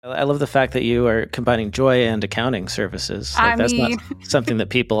I love the fact that you are combining joy and accounting services. That's not something that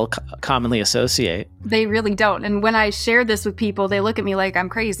people commonly associate. They really don't. And when I share this with people, they look at me like I'm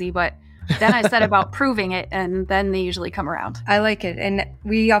crazy, but then I said about proving it, and then they usually come around. I like it. And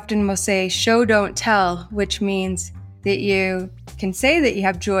we often will say show, don't tell, which means that you can say that you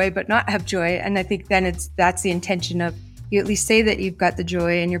have joy, but not have joy. And I think then that's the intention of you at least say that you've got the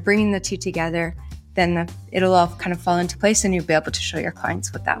joy and you're bringing the two together. Then it'll all kind of fall into place and you'll be able to show your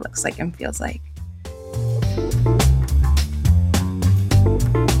clients what that looks like and feels like.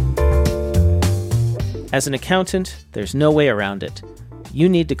 As an accountant, there's no way around it. You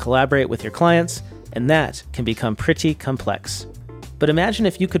need to collaborate with your clients, and that can become pretty complex. But imagine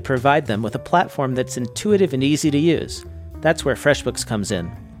if you could provide them with a platform that's intuitive and easy to use. That's where FreshBooks comes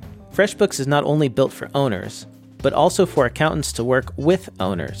in. FreshBooks is not only built for owners, but also for accountants to work with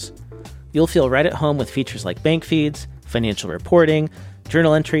owners. You'll feel right at home with features like bank feeds, financial reporting,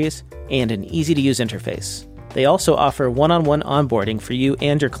 journal entries, and an easy-to-use interface. They also offer one-on-one onboarding for you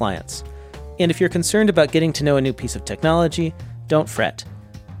and your clients. And if you're concerned about getting to know a new piece of technology, don't fret.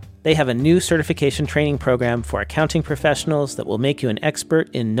 They have a new certification training program for accounting professionals that will make you an expert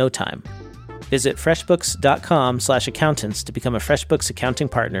in no time. Visit freshbooks.com/accountants to become a FreshBooks accounting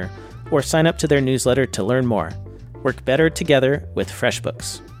partner, or sign up to their newsletter to learn more. Work better together with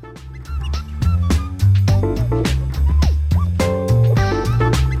FreshBooks.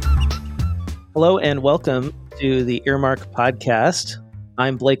 Hello and welcome to the Earmark Podcast.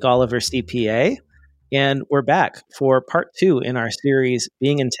 I'm Blake Oliver, CPA, and we're back for part 2 in our series,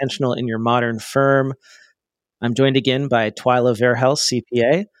 Being Intentional in Your Modern Firm. I'm joined again by Twyla Verhelst,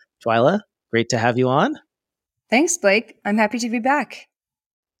 CPA. Twyla, great to have you on. Thanks, Blake. I'm happy to be back.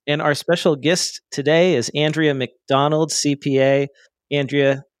 And our special guest today is Andrea McDonald, CPA.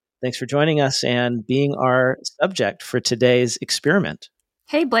 Andrea, thanks for joining us and being our subject for today's experiment.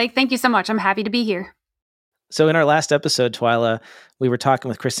 Hey, Blake, thank you so much. I'm happy to be here. So in our last episode, Twyla, we were talking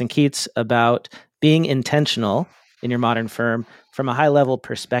with Kristen Keats about being intentional in your modern firm from a high-level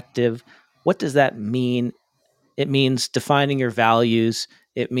perspective. What does that mean? It means defining your values.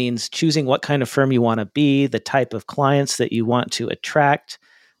 It means choosing what kind of firm you want to be, the type of clients that you want to attract.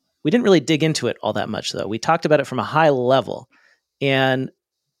 We didn't really dig into it all that much, though. We talked about it from a high level. And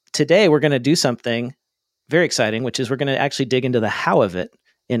today we're going to do something very exciting, which is we're going to actually dig into the how of it.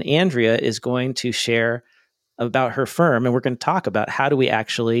 And Andrea is going to share about her firm, and we're going to talk about how do we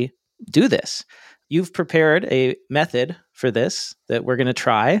actually do this. You've prepared a method for this that we're going to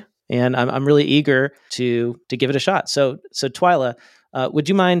try, and I'm really eager to give it a shot. So Twyla, would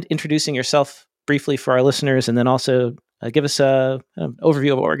you mind introducing yourself briefly for our listeners, and then also give us an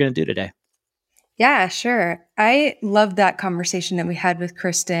overview of what we're going to do today? Yeah, sure. I loved that conversation that we had with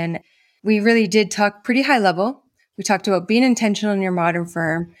Kristen. We really did talk pretty high level. We talked about being intentional in your modern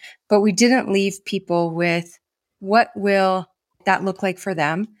firm, but we didn't leave people with what will that look like for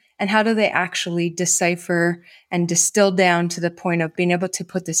them and how do they actually decipher and distill down to the point of being able to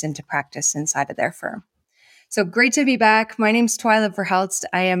put this into practice inside of their firm. So great to be back. My name's Twyla Verhelst.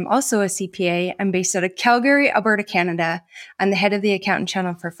 I am also a CPA. I'm based out of Calgary, Alberta, Canada. I'm the head of the accountant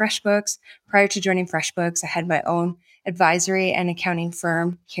channel for FreshBooks. Prior to joining FreshBooks, I had my own advisory and accounting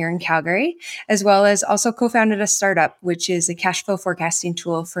firm here in Calgary, as well as also co-founded a startup, which is a cash flow forecasting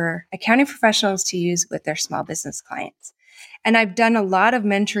tool for accounting professionals to use with their small business clients. And I've done a lot of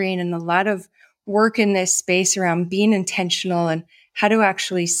mentoring and a lot of work in this space around being intentional and how to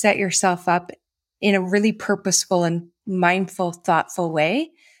actually set yourself up in a really purposeful and mindful, thoughtful way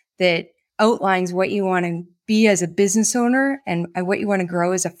that outlines what you want to be as a business owner and what you want to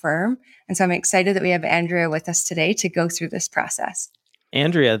grow as a firm. And so I'm excited that we have Andrea with us today to go through this process.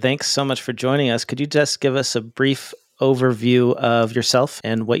 Andrea, thanks so much for joining us. Could you just give us a brief overview of yourself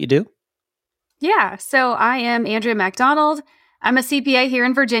and what you do? Yeah, so I am Andrea McDonald. I'm a CPA here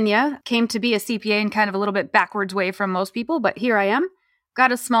in Virginia. Came to be a CPA in kind of a little bit backwards way from most people, but here I am.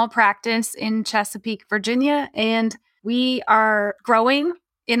 Got a small practice in Chesapeake, Virginia, and we are growing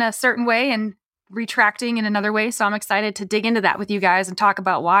in a certain way and retracting in another way. So I'm excited to dig into that with you guys and talk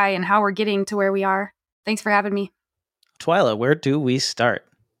about why and how we're getting to where we are. Thanks for having me. Twyla, where do we start?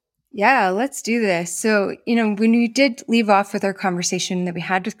 Yeah, let's do this. So, when we did leave off with our conversation that we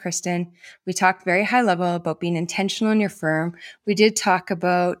had with Kristen, we talked very high level about being intentional in your firm. We did talk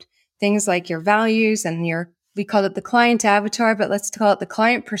about things like your values and we called it the client avatar, but let's call it the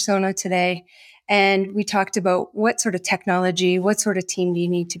client persona today. And we talked about what sort of technology, what sort of team do you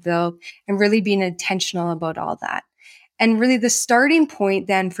need to build, and really being intentional about all that. And really the starting point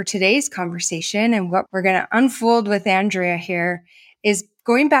then for today's conversation and what we're going to unfold with Andrea here is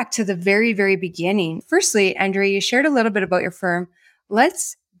going back to the very, very beginning. Firstly, Andrea, you shared a little bit about your firm.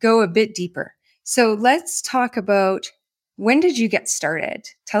 Let's go a bit deeper. So let's talk about, when did you get started?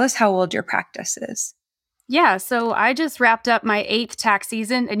 Tell us how old your practice is. Yeah, so I just wrapped up my 8th tax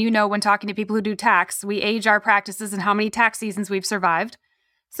season. And when talking to people who do tax, we age our practices and how many tax seasons we've survived.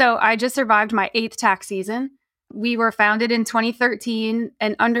 So I just survived my 8th tax season. We were founded in 2013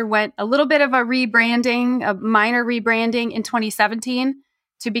 and underwent a little bit of a rebranding, a minor rebranding in 2017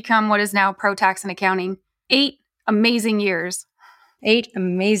 to become what is now Pro Tax and Accounting. 8 amazing years. 8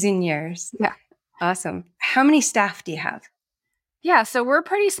 amazing years. Yeah. Awesome. How many staff do you have? Yeah, so we're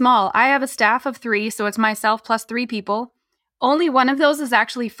pretty small. I have a staff of 3, so it's myself plus 3 people. Only one of those is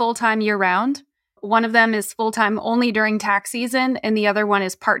actually full-time year-round. One of them is full-time only during tax season, and the other one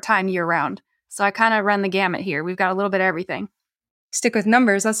is part-time year-round. So I kind of run the gamut here. We've got a little bit of everything. Stick with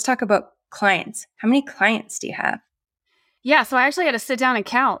numbers. Let's talk about clients. How many clients do you have? Yeah, so I actually had to sit down and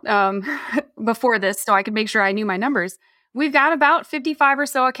count before this so I could make sure I knew my numbers. We've got about 55 or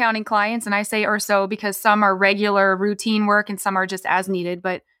so accounting clients, and I say or so because some are regular routine work and some are just as needed,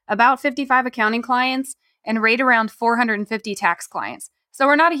 but about 55 accounting clients and right around 450 tax clients. So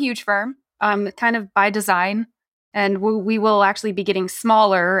we're not a huge firm, kind of by design, and we will actually be getting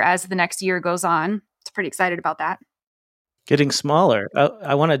smaller as the next year goes on. It's pretty excited about that. Getting smaller.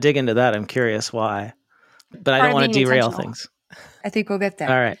 I want to dig into that. I'm curious why, but I don't want to derail things. I think we'll get there.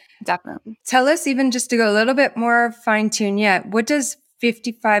 All right. Definitely. Tell us, even just to go a little bit more fine-tuned yet, what does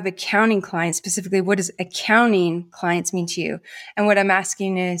 55 accounting clients, specifically, what does accounting clients mean to you? And what I'm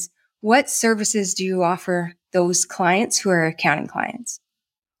asking is, what services do you offer those clients who are accounting clients?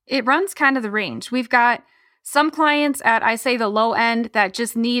 It runs kind of the range. We've got some clients at, I say, the low end that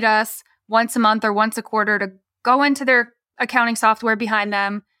just need us once a month or once a quarter to go into their accounting software behind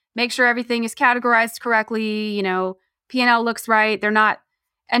them, make sure everything is categorized correctly, P&L looks right. They're not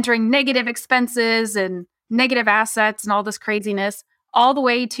entering negative expenses and negative assets and all this craziness, all the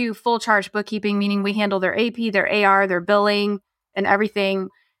way to full charge bookkeeping, meaning we handle their AP, their AR, their billing, and everything.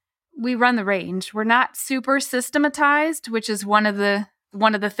 We run the range. We're not super systematized, which is one of the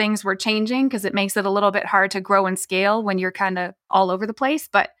things we're changing because it makes it a little bit hard to grow and scale when you're kind of all over the place.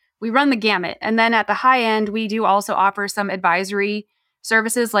 But we run the gamut. And then at the high end, we do also offer some advisory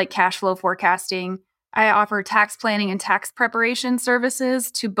services like cash flow forecasting. I offer tax planning and tax preparation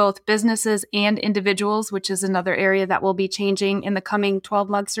services to both businesses and individuals, which is another area that will be changing in the coming 12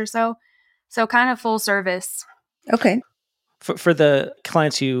 months or so. So kind of full service. Okay. For the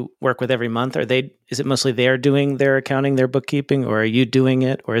clients you work with every month, is it mostly they're doing their accounting, their bookkeeping, or are you doing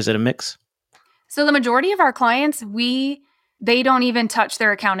it, or is it a mix? So the majority of our clients, they don't even touch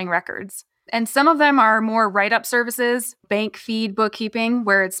their accounting records. And some of them are more write-up services, bank feed bookkeeping,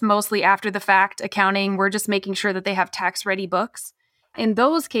 where it's mostly after the fact accounting. We're just making sure that they have tax-ready books. In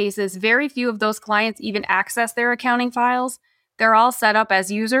those cases, very few of those clients even access their accounting files. They're all set up as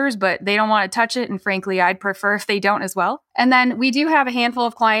users, but they don't want to touch it. And frankly, I'd prefer if they don't as well. And then we do have a handful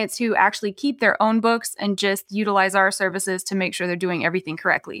of clients who actually keep their own books and just utilize our services to make sure they're doing everything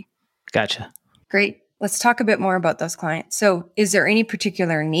correctly. Gotcha. Great. Let's talk a bit more about those clients. So is there any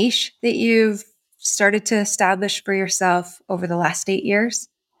particular niche that you've started to establish for yourself over the last 8 years?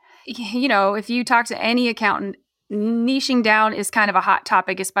 If you talk to any accountant, niching down is kind of a hot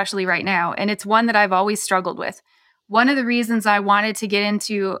topic, especially right now. And it's one that I've always struggled with. One of the reasons I wanted to get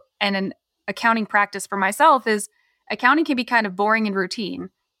into an accounting practice for myself is accounting can be kind of boring and routine.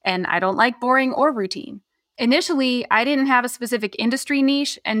 And I don't like boring or routine. Initially, I didn't have a specific industry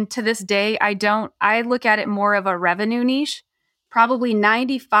niche, and to this day, I don't. I look at it more of a revenue niche. Probably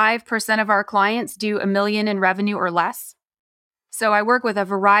 95% of our clients do $1 million in revenue or less. So I work with a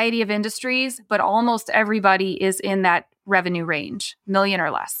variety of industries, but almost everybody is in that revenue range, $1 million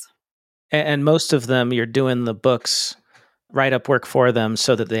or less. And most of them, you're doing the books, write-up work for them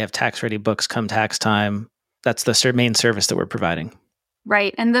so that they have tax-ready books come tax time. That's the main service that we're providing.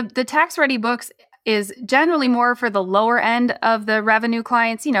 Right. And the tax-ready books is generally more for the lower end of the revenue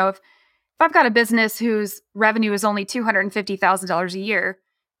clients. If I've got a business whose revenue is only $250,000 a year,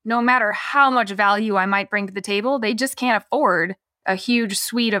 no matter how much value I might bring to the table, they just can't afford a huge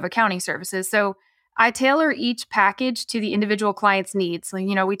suite of accounting services. So I tailor each package to the individual client's needs. So,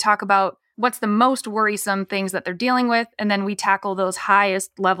 we talk about what's the most worrisome things that they're dealing with, and then we tackle those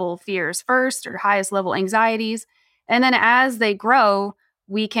highest level fears first or highest level anxieties. And then as they grow,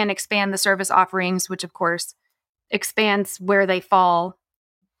 we can expand the service offerings, which of course expands where they fall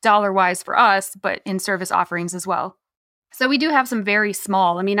dollar-wise for us, but in service offerings as well. So we do have some very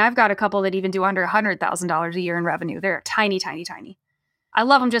small. I've got a couple that even do under $100,000 a year in revenue. They're tiny, tiny, tiny. I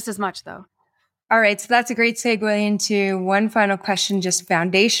love them just as much, though. All right. So that's a great segue into one final question, just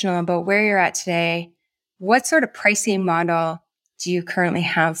foundational about where you're at today. What sort of pricing model do you currently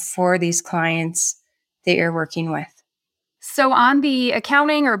have for these clients that you're working with? So on the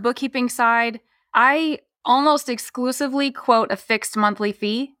accounting or bookkeeping side, I almost exclusively quote a fixed monthly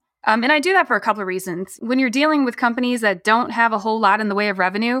fee. And I do that for a couple of reasons. When you're dealing with companies that don't have a whole lot in the way of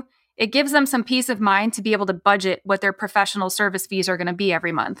revenue, it gives them some peace of mind to be able to budget what their professional service fees are going to be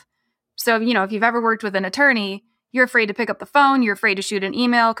every month. So, if you've ever worked with an attorney, you're afraid to pick up the phone, you're afraid to shoot an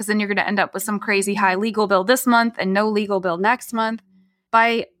email because then you're going to end up with some crazy high legal bill this month and no legal bill next month.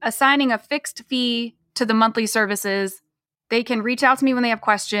 By assigning a fixed fee to the monthly services, they can reach out to me when they have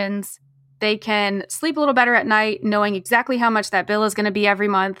questions. They can sleep a little better at night knowing exactly how much that bill is going to be every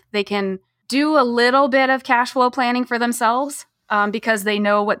month. They can do a little bit of cash flow planning for themselves because they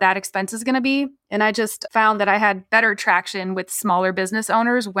know what that expense is going to be. And I just found that I had better traction with smaller business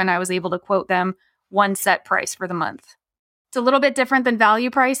owners when I was able to quote them one set price for the month. It's a little bit different than value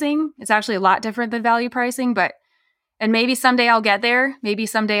pricing. It's actually a lot different than value pricing, and maybe someday I'll get there. Maybe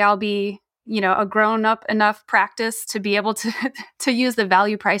someday I'll be a grown up enough practice to be able to use the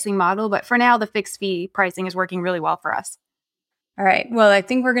value pricing model. But for now, the fixed fee pricing is working really well for us. All right. Well, I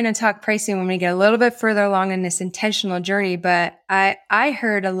think we're going to talk pricing when we get a little bit further along in this intentional journey, but I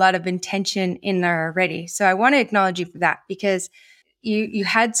heard a lot of intention in there already. So I want to acknowledge you for that because you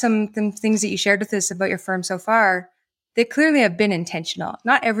had some things that you shared with us about your firm so far that clearly have been intentional.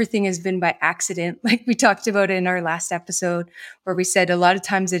 Not everything has been by accident, like we talked about in our last episode, where we said a lot of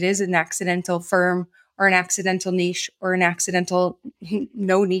times it is an accidental firm or an accidental niche or an accidental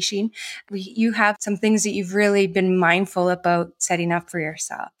no niching. You have some things that you've really been mindful about setting up for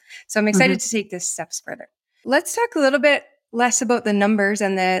yourself. So I'm excited to take this steps further. Let's talk a little bit less about the numbers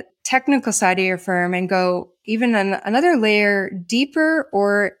and the technical side of your firm and go even another layer deeper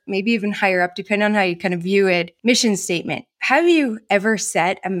or maybe even higher up, depending on how you kind of view it. Mission statement. Have you ever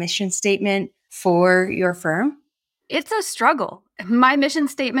set a mission statement for your firm? It's a struggle. My mission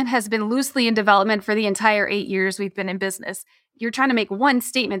statement has been loosely in development for the entire 8 years we've been in business. You're trying to make one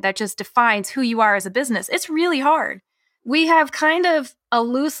statement that just defines who you are as a business. It's really hard. We have kind of a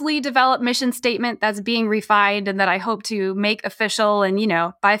loosely developed mission statement that's being refined and that I hope to make official. And,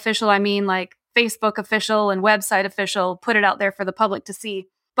 by official, I mean like Facebook official and website official, put it out there for the public to see.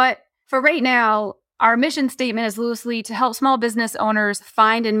 But for right now, our mission statement is loosely to help small business owners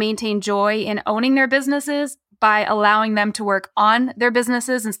find and maintain joy in owning their businesses by allowing them to work on their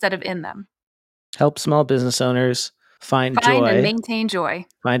businesses instead of in them. Help small business owners find joy. And maintain joy.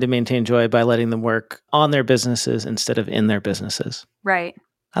 Find and maintain joy by letting them work on their businesses instead of in their businesses. Right.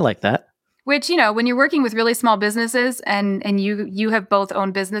 I like that. Which, when you're working with really small businesses and you have both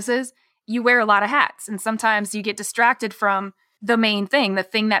owned businesses, you wear a lot of hats. And sometimes you get distracted from the main thing, the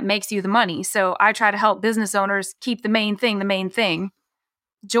thing that makes you the money. So I try to help business owners keep the main thing.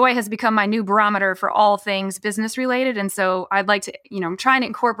 Joy has become my new barometer for all things business related. And so I'd like to, I'm trying to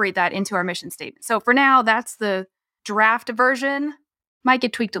incorporate that into our mission statement. So for now, that's the draft version. Might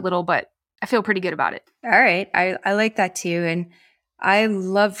get tweaked a little, but I feel pretty good about it. All right. I like that too. And I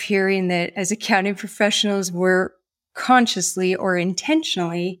love hearing that as accounting professionals, we're consciously or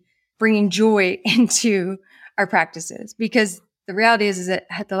intentionally bringing joy into our practices, because the reality is that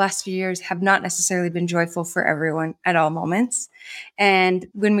the last few years have not necessarily been joyful for everyone at all moments. And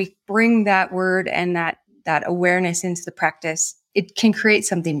when we bring that word and that awareness into the practice, it can create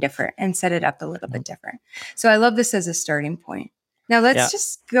something different and set it up a little bit different. So I love this as a starting point. Now let's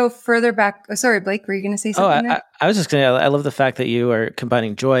just go further back. Oh, sorry, Blake, were you going to say something? I was just going to, I love the fact that you are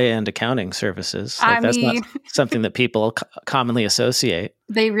combining joy and accounting services. That's not something that people commonly associate.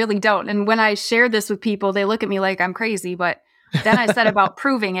 They really don't. And when I share this with people, they look at me like I'm crazy, but then I said about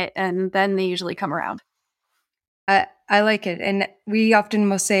proving it, and then they usually come around. I like it. And we often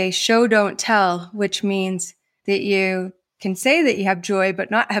will say show, don't tell, which means that you can say that you have joy,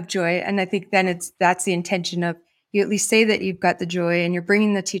 but not have joy. And I think then that's the intention of you at least say that you've got the joy and you're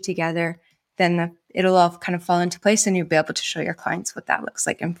bringing the two together, then it'll all kind of fall into place and you'll be able to show your clients what that looks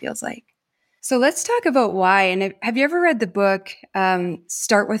like and feels like. So let's talk about why. And have you ever read the book,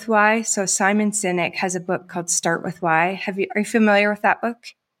 Start With Why? So Simon Sinek has a book called Start With Why. Are you familiar with that book?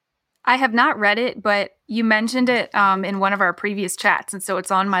 I have not read it, but you mentioned it in one of our previous chats. And so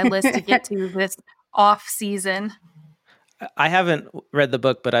it's on my list to get to this off season. I haven't read the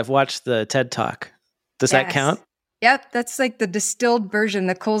book, but I've watched the TED Talk. Does that count? Yep. That's like the distilled version,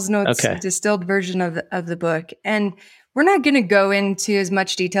 the Coles Notes distilled version of the book. And we're not going to go into as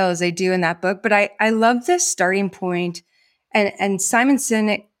much detail as they do in that book, but I love this starting point. And Simon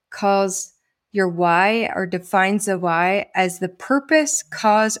Sinek calls your why, or defines the why, as the purpose,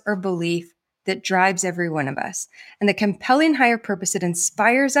 cause, or belief that drives every one of us, and the compelling higher purpose that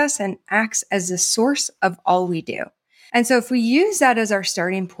inspires us and acts as the source of all we do. And so if we use that as our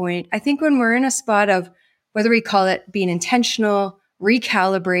starting point, I think when we're in a spot of whether we call it being intentional,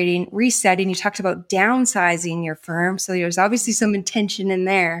 recalibrating, resetting, you talked about downsizing your firm. So there's obviously some intention in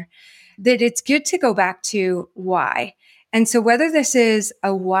there, that it's good to go back to why. And so whether this is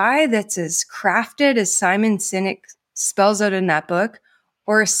a why that's as crafted as Simon Sinek spells out in that book,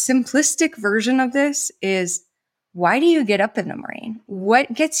 or a simplistic version of this is, why do you get up in the morning?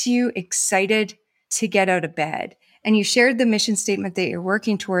 What gets you excited to get out of bed? And you shared the mission statement that you're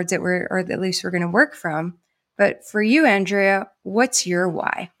working towards, or at least we're going to work from. But for you, Andrea, what's your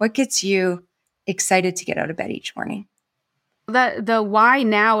why? What gets you excited to get out of bed each morning? The why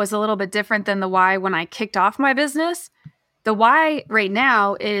now is a little bit different than the why when I kicked off my business. The why right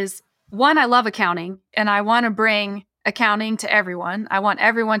now is, one, I love accounting and I want to bring accounting to everyone. I want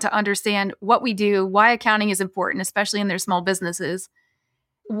everyone to understand what we do, why accounting is important, especially in their small businesses.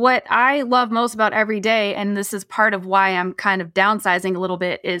 What I love most about every day, and this is part of why I'm kind of downsizing a little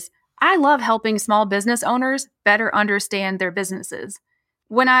bit, is I love helping small business owners better understand their businesses.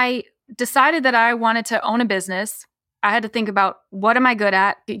 When I decided that I wanted to own a business, I had to think about, what am I good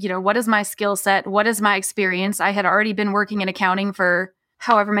at? What is my skill set? What is my experience? I had already been working in accounting for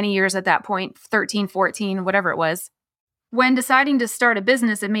however many years at that point, 13, 14, whatever it was. When deciding to start a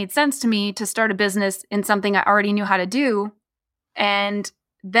business, it made sense to me to start a business in something I already knew how to do. And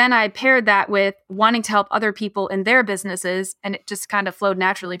then I paired that with wanting to help other people in their businesses, and it just kind of flowed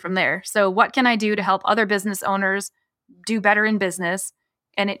naturally from there. So what can I do to help other business owners do better in business?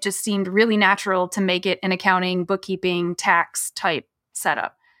 And it just seemed really natural to make it an accounting, bookkeeping, tax type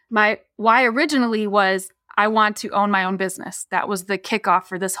setup. My why originally was, I want to own my own business. That was the kickoff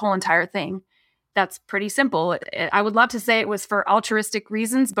for this whole entire thing. That's pretty simple. I would love to say it was for altruistic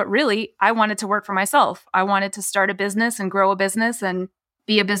reasons, but really, I wanted to work for myself. I wanted to start a business and grow a business and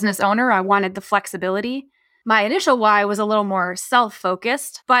be a business owner. I wanted the flexibility. My initial why was a little more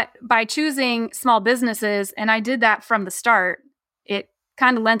self-focused, but by choosing small businesses, and I did that from the start, it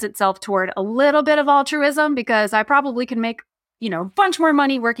kind of lends itself toward a little bit of altruism, because I probably can make, a bunch more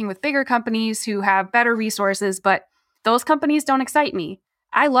money working with bigger companies who have better resources, but those companies don't excite me.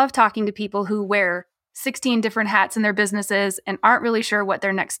 I love talking to people who wear 16 different hats in their businesses and aren't really sure what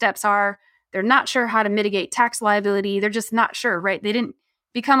their next steps are. They're not sure how to mitigate tax liability. They're just not sure, right? They didn't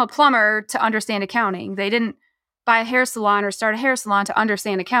become a plumber to understand accounting. They didn't buy a hair salon or start a hair salon to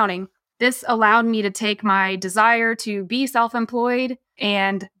understand accounting. This allowed me to take my desire to be self-employed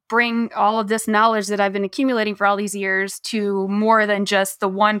and bring all of this knowledge that I've been accumulating for all these years to more than just the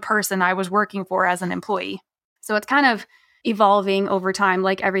one person I was working for as an employee. So it's kind of evolving over time,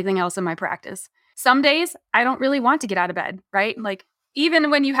 like everything else in my practice. Some days I don't really want to get out of bed, right? Like, even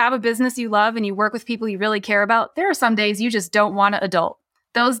when you have a business you love and you work with people you really care about, there are some days you just don't want to adult.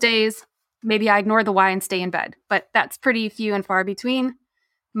 Those days, maybe I ignore the why and stay in bed, but that's pretty few and far between.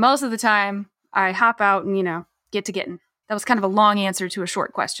 Most of the time, I hop out and, get to getting. That was kind of a long answer to a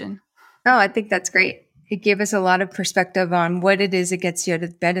short question. Oh, I think that's great. It gave us a lot of perspective on what it is that gets you out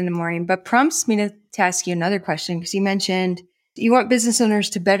of bed in the morning, but prompts me to ask you another question, because you mentioned you want business owners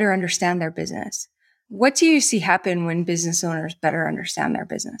to better understand their business. What do you see happen when business owners better understand their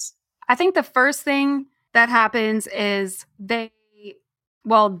business? I think the first thing that happens is they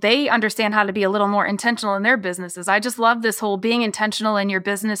understand how to be a little more intentional in their businesses. I just love this whole being intentional in your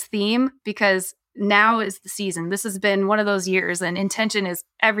business theme, because now is the season. This has been one of those years, and intention is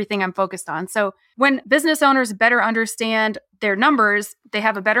everything I'm focused on. So when business owners better understand their numbers, they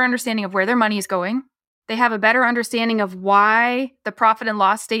have a better understanding of where their money is going. They have a better understanding of why the profit and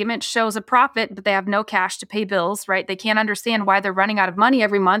loss statement shows a profit, but they have no cash to pay bills, right? They can't understand why they're running out of money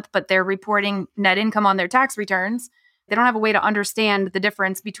every month, but they're reporting net income on their tax returns. They don't have a way to understand the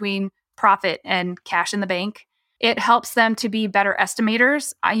difference between profit and cash in the bank. It helps them to be better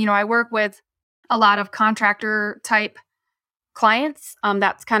estimators. I work with a lot of contractor type clients.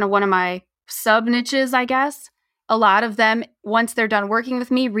 That's kind of one of my sub niches, I guess. A lot of them, once they're done working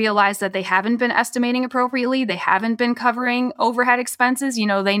with me, realize that they haven't been estimating appropriately. They haven't been covering overhead expenses.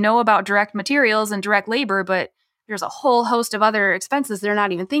 They know about direct materials and direct labor, but there's a whole host of other expenses they're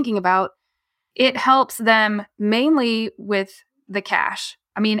not even thinking about. It helps them mainly with the cash.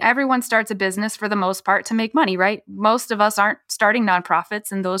 Everyone starts a business for the most part to make money, right? Most of us aren't starting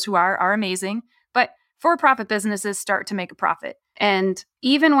nonprofits, and those who are amazing. But for-profit businesses start to make a profit. And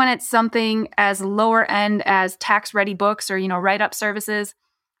even when it's something as lower end as tax-ready books or, write-up services,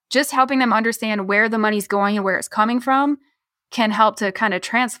 just helping them understand where the money's going and where it's coming from can help to kind of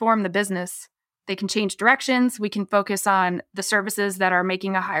transform the business. They can change directions. We can focus on the services that are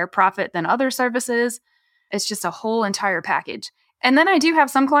making a higher profit than other services. It's just a whole entire package. And then I do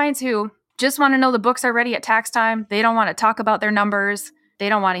have some clients who just want to know the books are ready at tax time. They don't want to talk about their numbers. They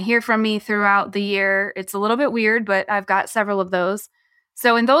don't want to hear from me throughout the year. It's a little bit weird, but I've got several of those.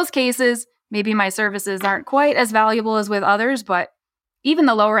 So in those cases, maybe my services aren't quite as valuable as with others, but even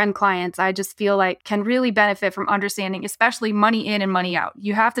the lower end clients, I just feel like can really benefit from understanding, especially money in and money out.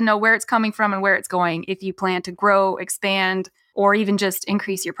 You have to know where it's coming from and where it's going if you plan to grow, expand, or even just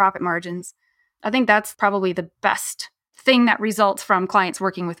increase your profit margins. I think that's probably the best thing that results from clients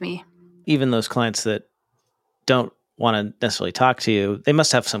working with me. Even those clients that don't want to necessarily talk to you, they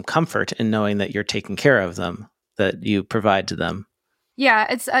must have some comfort in knowing that you're taking care of them, that you provide to them. Yeah,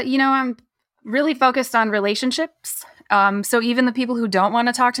 it's, I'm really focused on relationships. So even the people who don't want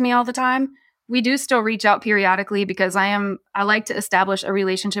to talk to me all the time, we do still reach out periodically because I like to establish a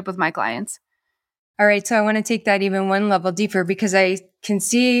relationship with my clients. All right. So I want to take that even one level deeper because I can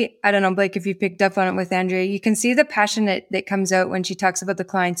see, I don't know, Blake, if you picked up on it with Andrea, you can see the passion that comes out when she talks about the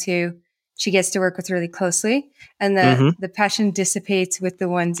clients who she gets to work with really closely. And the passion dissipates with the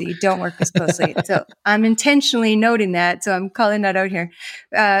ones that you don't work as closely. So I'm intentionally noting that. So I'm calling that out here,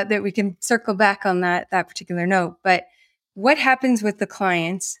 that we can circle back on that particular note. But what happens with the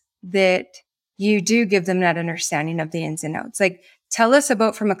clients that you do give them that understanding of the ins and outs? Like, tell us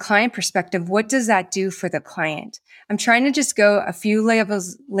about, from a client perspective, what does that do for the client? I'm trying to just go a few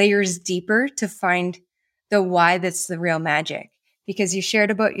layers deeper to find the why that's the real magic. Because you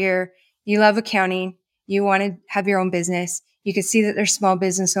shared about you love accounting, you want to have your own business. You can see that there's small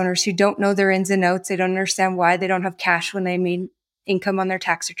business owners who don't know their ins and outs. They don't understand why they don't have cash when they made income on their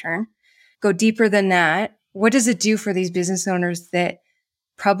tax return. Go deeper than that. What does it do for these business owners that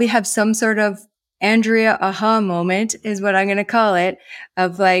probably have some sort of Andrea aha moment, is what I'm going to call it,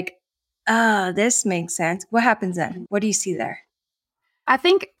 of like, this makes sense. What happens then? What do you see there? I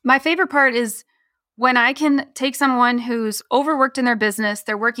think my favorite part is when I can take someone who's overworked in their business,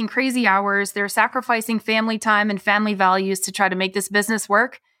 they're working crazy hours, they're sacrificing family time and family values to try to make this business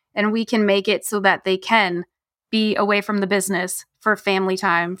work, and we can make it so that they can be away from the business for family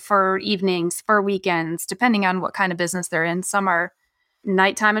time, for evenings, for weekends, depending on what kind of business they're in. Some are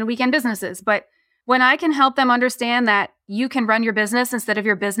nighttime and weekend businesses. But when I can help them understand that you can run your business instead of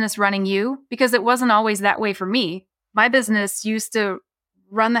your business running you, because it wasn't always that way for me. My business used to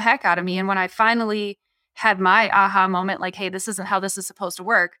run the heck out of me. And when I finally had my aha moment, like, hey, this isn't how this is supposed to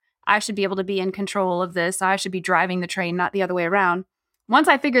work. I should be able to be in control of this. I should be driving the train, not the other way around. Once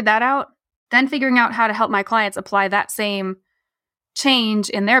I figured that out, then figuring out how to help my clients apply that same change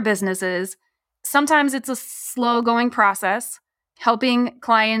in their businesses. Sometimes it's a slow going process, helping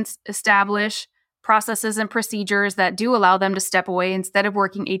clients establish processes and procedures that do allow them to step away instead of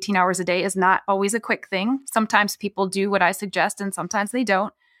working 18 hours a day is not always a quick thing. Sometimes people do what I suggest and sometimes they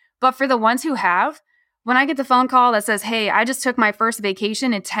don't. But for the ones who have, when I get the phone call that says, hey, I just took my first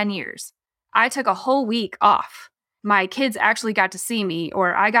vacation in 10 years. I took a whole week off. My kids actually got to see me,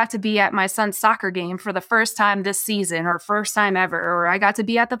 or I got to be at my son's soccer game for the first time this season, or first time ever, or I got to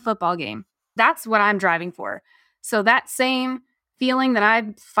be at the football game. That's what I'm driving for. So that same feeling that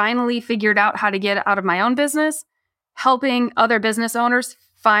I've finally figured out how to get out of my own business, helping other business owners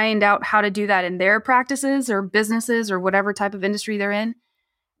find out how to do that in their practices or businesses or whatever type of industry they're in.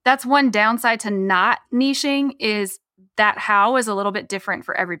 That's one downside to not niching, is that how is a little bit different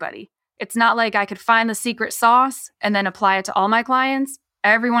for everybody. It's not like I could find the secret sauce and then apply it to all my clients.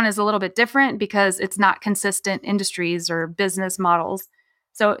 Everyone is a little bit different because it's not consistent industries or business models.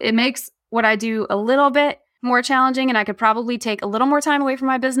 So it makes what I do a little bit more challenging, and I could probably take a little more time away from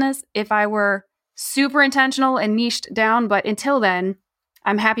my business if I were super intentional and niched down. But until then,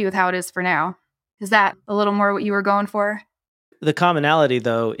 I'm happy with how it is for now. Is that a little more what you were going for? The commonality,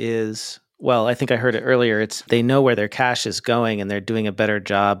 though, is, well, I think I heard it earlier, it's they know where their cash is going and they're doing a better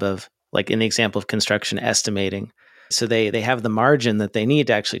job of, like in the example of construction, estimating. So they have the margin that they need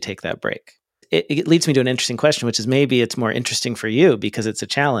to actually take that break. It leads me to an interesting question, which is maybe it's more interesting for you because it's a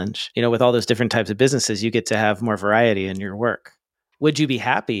challenge. You know, with all those different types of businesses, you get to have more variety in your work. Would you be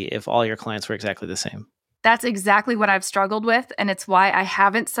happy if all your clients were exactly the same? That's exactly what I've struggled with, and it's why I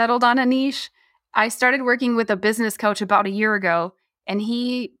haven't settled on a niche. I started working with a business coach about a year ago, and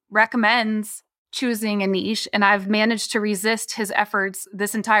he recommends choosing a niche, and I've managed to resist his efforts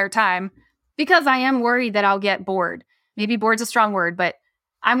this entire time because I am worried that I'll get bored. Maybe bored's a strong word, but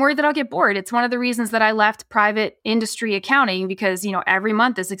I'm worried that I'll get bored. It's one of the reasons that I left private industry accounting because, every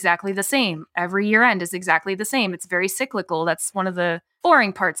month is exactly the same. Every year end is exactly the same. It's very cyclical. That's one of the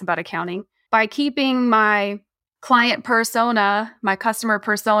boring parts about accounting. By keeping my client persona, my customer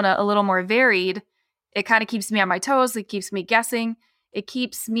persona a little more varied, it kind of keeps me on my toes. It keeps me guessing. It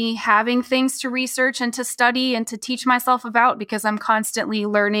keeps me having things to research and to study and to teach myself about, because I'm constantly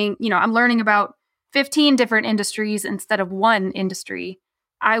learning. I'm learning about 15 different industries instead of one industry.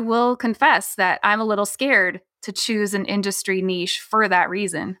 I will confess that I'm a little scared to choose an industry niche for that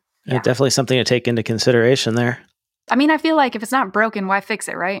reason. Yeah. Definitely something to take into consideration there. I mean, I feel like if it's not broken, why fix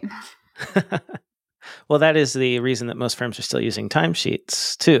it, right? Well, that is the reason that most firms are still using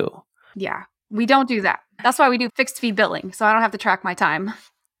timesheets too. Yeah, we don't do that. That's why we do fixed fee billing, so I don't have to track my time.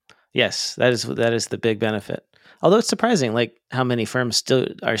 Yes, that is the big benefit. Although it's surprising, like how many firms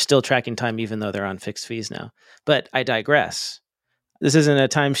are still tracking time even though they're on fixed fees now. But I digress. This isn't a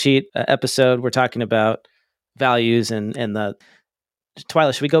timesheet episode. We're talking about values and the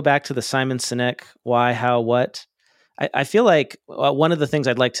Twyla. Should we go back to the Simon Sinek why, how, what? I feel like one of the things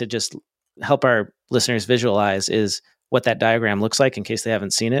I'd like to just help our listeners visualize is what that diagram looks like in case they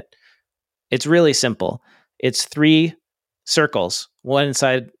haven't seen it. It's really simple. It's 3 circles,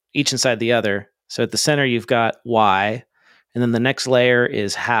 each inside the other. So at the center, you've got why, and then the next layer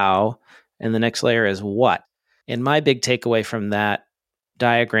is how, and the next layer is what. And my big takeaway from that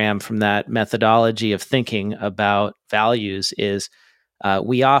diagram, from that methodology of thinking about values is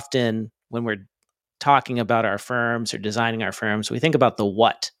we often, when we're talking about our firms or designing our firms, we think about the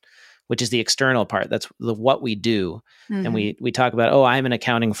what, which is the external part. That's the what we do. Mm-hmm. And we talk about, I'm an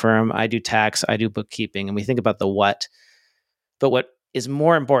accounting firm, I do tax, I do bookkeeping, and we think about the what. But what is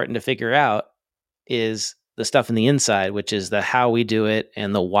more important to figure out is the stuff in the inside, which is the how we do it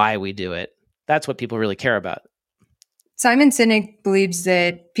and the why we do it. That's what people really care about. Simon Sinek believes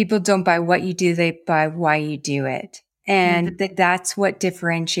that people don't buy what you do, they buy why you do it. And that's what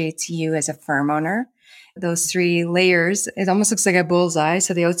differentiates you as a firm owner. Those 3 layers, it almost looks like a bullseye.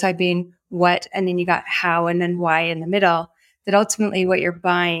 So the outside being what, and then you got how, and then why in the middle. That ultimately what you're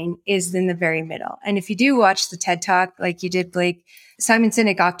buying is in the very middle. And if you do watch the TED Talk, like you did, Blake, Simon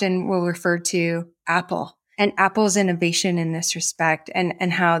Sinek often will refer to Apple and Apple's innovation in this respect,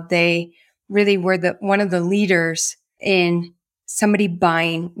 and how they really were one of the leaders in somebody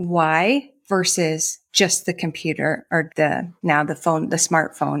buying why versus just the computer or the phone, the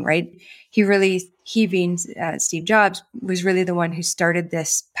smartphone, right? He being Steve Jobs was really the one who started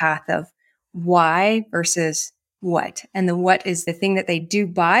this path of why versus what. And the what is the thing that they do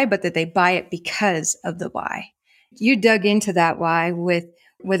buy, but that they buy it because of the why. You dug into that why with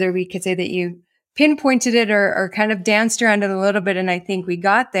whether we could say that you pinpointed it or kind of danced around it a little bit. And I think we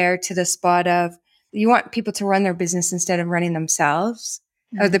got there to the spot of you want people to run their business instead of running themselves,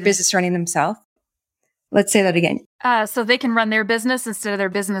 or the business running themselves. Let's say that again. So they can run their business instead of their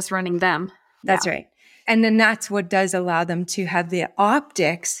business running them. That's right. And then that's what does allow them to have the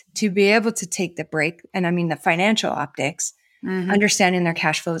optics to be able to take the break. And I mean the financial optics, understanding their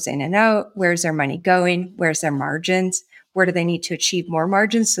cash flows in and out. Where's their money going? Where's their margins? Where do they need to achieve more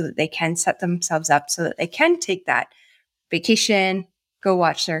margins so that they can set themselves up so that they can take that vacation, go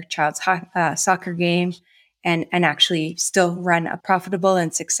watch their child's soccer game, and actually still run a profitable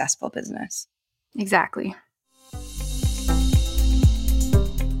and successful business. Exactly.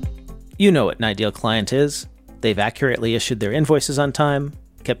 You know what an ideal client is. They've accurately issued their invoices on time,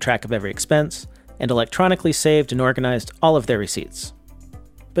 kept track of every expense, and electronically saved and organized all of their receipts.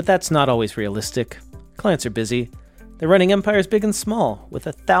 But that's not always realistic. Clients are busy. They're running empires big and small, with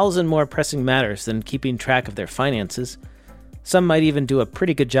 1,000 more pressing matters than keeping track of their finances. Some might even do a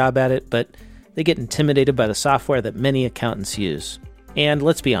pretty good job at it, but they get intimidated by the software that many accountants use. And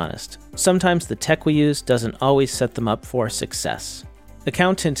let's be honest, sometimes the tech we use doesn't always set them up for success.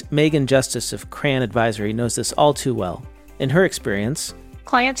 Accountant Megan Justice of Cran Advisory knows this all too well. In her experience,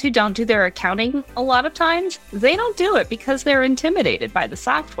 clients who don't do their accounting, a lot of times, they don't do it because they're intimidated by the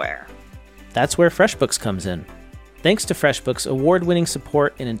software. That's where FreshBooks comes in. Thanks to FreshBooks' award-winning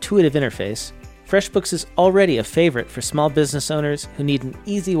support and intuitive interface, FreshBooks is already a favorite for small business owners who need an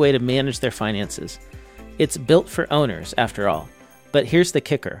easy way to manage their finances. It's built for owners, after all. But here's the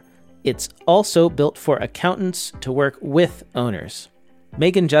kicker. It's also built for accountants to work with owners.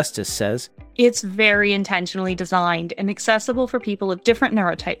 Megan Justice says, it's very intentionally designed and accessible for people of different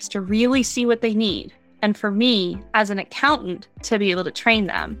neurotypes to really see what they need. And for me, as an accountant, to be able to train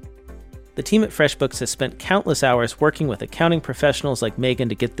them. The team at FreshBooks has spent countless hours working with accounting professionals like Megan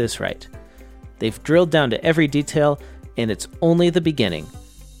to get this right. They've drilled down to every detail, and it's only the beginning.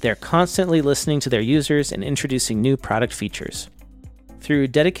 They're constantly listening to their users and introducing new product features. Through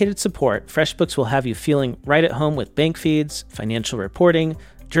dedicated support, FreshBooks will have you feeling right at home with bank feeds, financial reporting,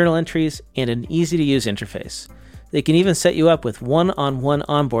 journal entries, and an easy-to-use interface. They can even set you up with one-on-one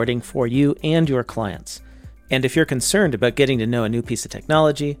onboarding for you and your clients. And if you're concerned about getting to know a new piece of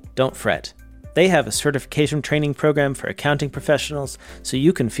technology, don't fret. They have a certification training program for accounting professionals so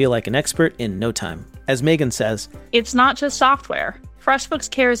you can feel like an expert in no time. As Megan says, it's not just software. FreshBooks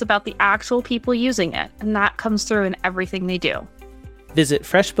cares about the actual people using it, and that comes through in everything they do. Visit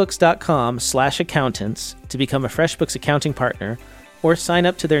freshbooks.com/accountants to become a FreshBooks accounting partner or sign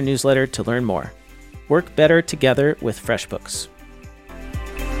up to their newsletter to learn more. Work better together with FreshBooks.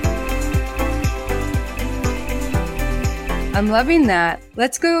 I'm loving that.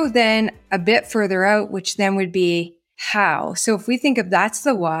 Let's go then a bit further out, which then would be how. So if we think of that's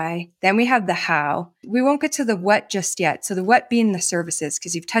the why, then we have the how. We won't get to the what just yet. So the what being the services,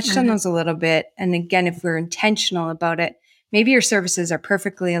 because you've touched on those a little bit. And again, if we're intentional about it, maybe your services are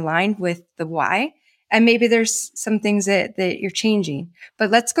perfectly aligned with the why. And maybe there's some things that you're changing.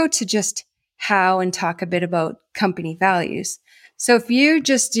 But let's go to just how and talk a bit about company values. So if you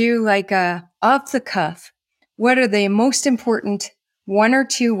just do like a off the cuff, what are the most important 1 or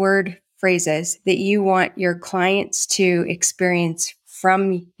 2 word phrases that you want your clients to experience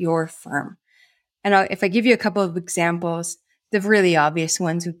from your firm? And if I give you a couple of examples, the really obvious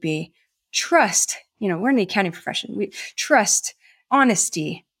ones would be trust. You know, we're in the accounting profession. We trust,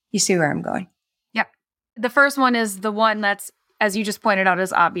 honesty. You see where I'm going? Yeah. The first one is the one that's, as you just pointed out,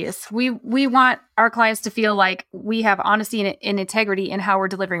 is obvious. We want our clients to feel like we have honesty and integrity in how we're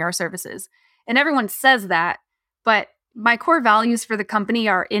delivering our services. And everyone says that, but my core values for the company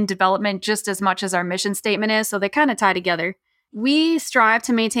are in development just as much as our mission statement is, so they kind of tie together. We strive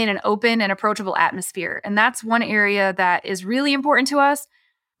to maintain an open and approachable atmosphere, and that's one area that is really important to us.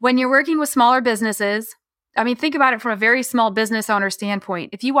 When you're working with smaller businesses, I mean, think about it from a very small business owner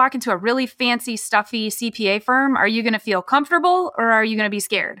standpoint. If you walk into a really fancy, stuffy CPA firm, are you going to feel comfortable or are you going to be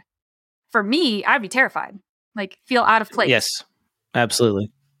scared? For me, I'd be terrified, like feel out of place. Yes,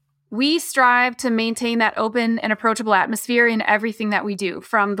 absolutely. We strive to maintain that open and approachable atmosphere in everything that we do,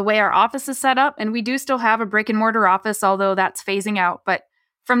 from the way our office is set up, and we do still have a brick and mortar office, although that's phasing out, but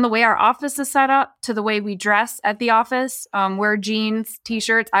from the way our office is set up to the way we dress at the office, wear jeans,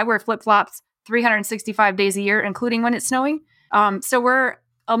 t-shirts. I wear flip-flops 365 days a year, including when it's snowing. So we're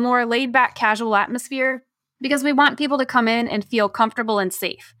a more laid-back, casual atmosphere because we want people to come in and feel comfortable and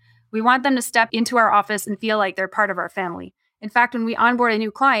safe. We want them to step into our office and feel like they're part of our family. In fact, when we onboard a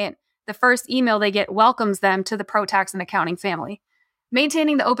new client, the first email they get welcomes them to the ProTax and accounting family.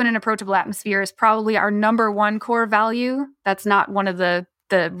 Maintaining the open and approachable atmosphere is probably our number one core value. That's not one of the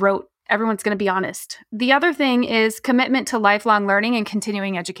rote, everyone's going to be honest. The other thing is commitment to lifelong learning and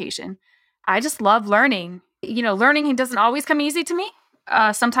continuing education. I just love learning. You know, learning doesn't always come easy to me.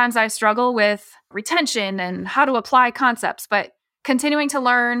 Sometimes I struggle with retention and how to apply concepts, but continuing to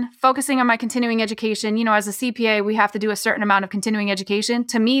learn, focusing on my continuing education. You know, as a CPA, we have to do a certain amount of continuing education.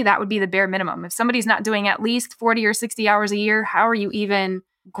 To me, that would be the bare minimum. If somebody's not doing at least 40 or 60 hours a year, how are you even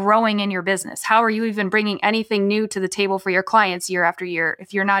growing in your business? How are you even bringing anything new to the table for your clients year after year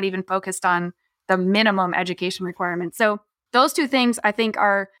if you're not even focused on the minimum education requirements? So those two things, I think,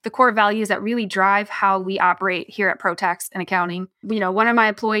 are the core values that really drive how we operate here at ProTax and Accounting. You know, one of my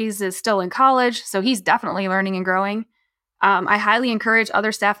employees is still in college, so he's definitely learning and growing. I highly encourage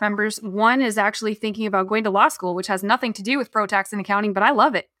other staff members. One is actually thinking about going to law school, which has nothing to do with ProTax and accounting, but I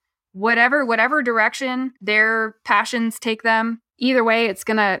love it. Whatever direction their passions take them, either way, it's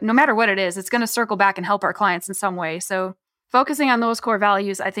going to, no matter what it is, it's going to circle back and help our clients in some way. So focusing on those core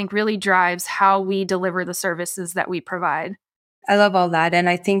values, I think, really drives how we deliver the services that we provide. I love all that. And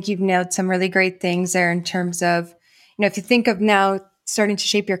I think you've nailed some really great things there in terms of, you know, if you think of now starting to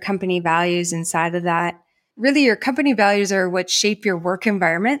shape your company values inside of that, really, your company values are what shape your work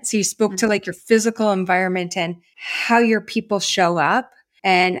environment. So you spoke to like your physical environment and how your people show up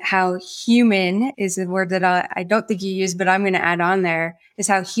and how human is a word that I don't think you use, but I'm going to add on there, is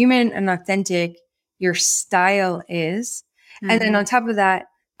how human and authentic your style is. And then on top of that,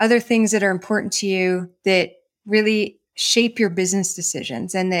 other things that are important to you that really shape your business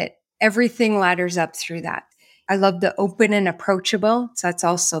decisions and that everything ladders up through that. I love the open and approachable. So that's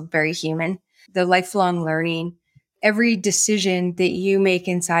also very human. The lifelong learning, every decision that you make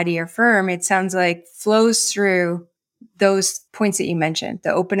inside of your firm, it sounds like flows through those points that you mentioned,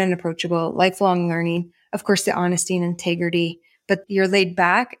 the open and approachable, lifelong learning, of course, the honesty and integrity, but you're laid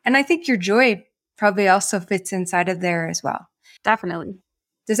back. And I think your joy probably also fits inside of there as well. Definitely.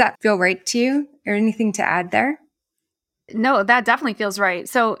 Does that feel right to you or anything to add there? No, that definitely feels right.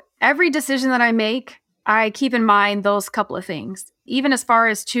 So every decision that I make, I keep in mind those couple of things, even as far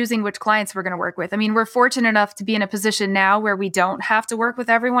as choosing which clients we're going to work with. I mean, we're fortunate enough to be in a position now where we don't have to work with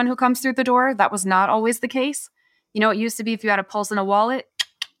everyone who comes through the door. That was not always the case. You know, it used to be if you had a pulse and a wallet,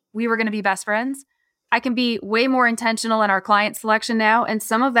 we were going to be best friends. I can be way more intentional in our client selection now. And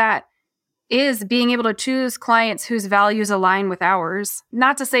some of that is being able to choose clients whose values align with ours.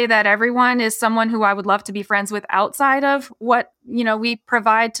 Not to say that everyone is someone who I would love to be friends with outside of what, we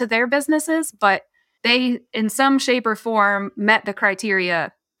provide to their businesses, but they, in some shape or form, met the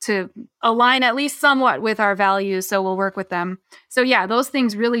criteria to align at least somewhat with our values, so we'll work with them. So yeah, those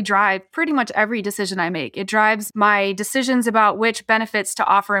things really drive pretty much every decision I make. It drives my decisions about which benefits to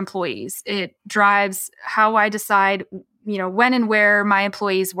offer employees. It drives how I decide, when and where my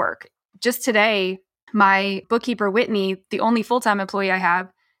employees work. Just today, my bookkeeper, Whitney, the only full-time employee I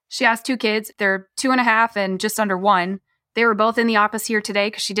have, she has 2 kids. They're 2.5 and just under 1. They were both in the office here today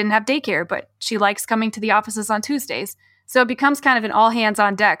because she didn't have daycare, but she likes coming to the offices on Tuesdays. So it becomes kind of an all hands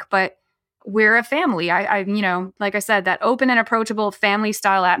on deck, but we're a family. I like I said, that open and approachable family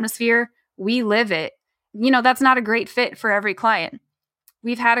style atmosphere, we live it. That's not a great fit for every client.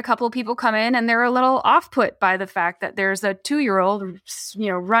 We've had a couple of people come in and they're a little off put by the fact that there's a 2-year-old,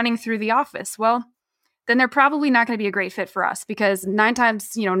 running through the office. Well, then they're probably not going to be a great fit for us because 9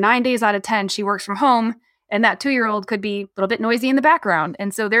 days out of 10, she works from home and that 2-year-old could be a little bit noisy in the background.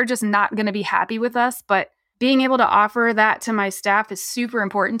 And so they're just not going to be happy with us. But being able to offer that to my staff is super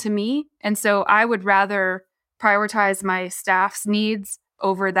important to me. And so I would rather prioritize my staff's needs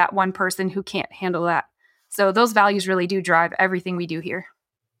over that one person who can't handle that. So those values really do drive everything we do here.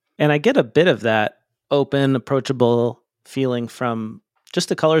 And I get a bit of that open, approachable feeling from just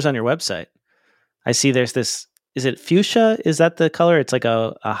the colors on your website. I see there's this, is it fuchsia? Is that the color? It's like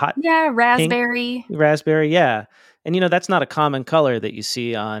a hot raspberry. Pink, raspberry, yeah. And that's not a common color that you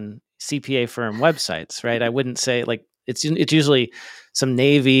see on CPA firm websites, right? I wouldn't say it's usually some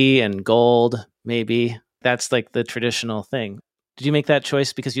navy and gold, maybe. That's like the traditional thing. Did you make that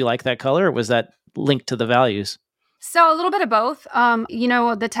choice because you like that color, or was that linked to the values? So a little bit of both.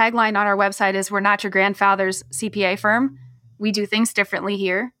 The tagline on our website is, "We're not your grandfather's CPA firm. We do things differently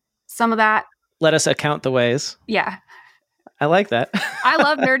here." Some of that. Let us account the ways. Yeah. I like that. I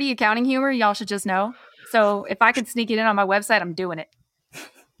love nerdy accounting humor. Y'all should just know. So if I could sneak it in on my website, I'm doing it.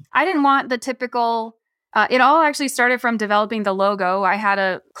 I didn't want the typical, it all actually started from developing the logo. I had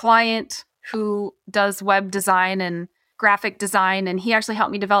a client who does web design and graphic design, and he actually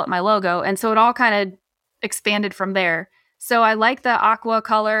helped me develop my logo. And so it all kind of expanded from there. So I like the aqua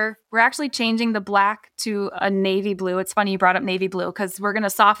color. We're actually changing the black to a navy blue. It's funny you brought up navy blue because we're going to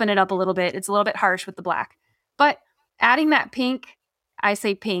soften it up a little bit. It's a little bit harsh with the black. But adding that pink, I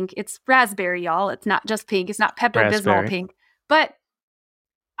say pink, it's raspberry, y'all. It's not just pink. It's not Pepto-Bismol pink. But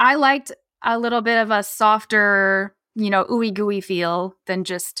I liked a little bit of a softer, ooey gooey feel than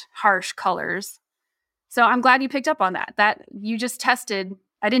just harsh colors. So I'm glad you picked up on that. That you just tested.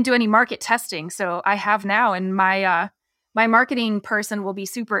 I didn't do any market testing, so I have now, and my marketing person will be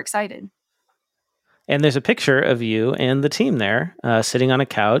super excited. And there's a picture of you and the team there sitting on a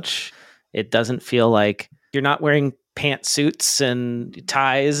couch. It doesn't feel like you're not wearing pantsuits and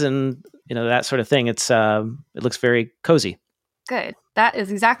ties and that sort of thing. It looks very cozy. Good. That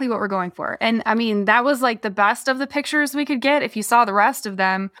is exactly what we're going for. And I mean, that was like the best of the pictures we could get. If you saw the rest of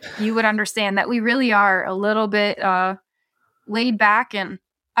them, you would understand that we really are a little bit laid back. And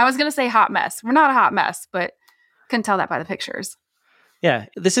I was going to say hot mess. We're not a hot mess, but couldn't tell that by the pictures. Yeah.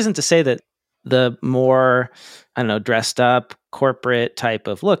 This isn't to say that the more, dressed up corporate type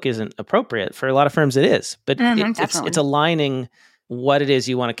of look isn't appropriate. For a lot of firms, it is. But it's aligning what it is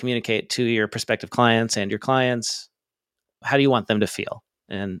you want to communicate to your prospective clients and your clients. How do you want them to feel?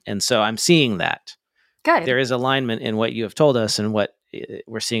 And so I'm seeing that. Good. There is alignment in what you have told us and what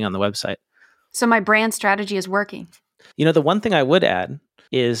we're seeing on the website. So my brand strategy is working. The one thing I would add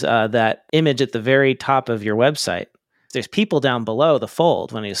is that image at the very top of your website. There's people down below the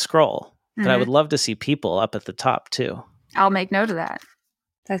fold when you scroll, but I would love to see people up at the top too. I'll make note of that.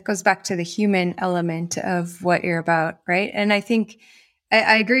 That goes back to the human element of what you're about, right? And I think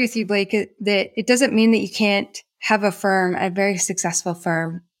I agree with you, Blake, that it doesn't mean that you can't have a very successful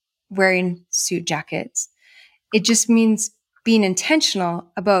firm wearing suit jackets. It just means being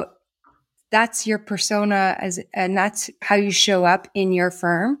intentional about that's your persona and that's how you show up in your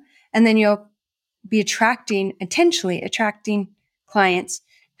firm. And then you'll be intentionally attracting clients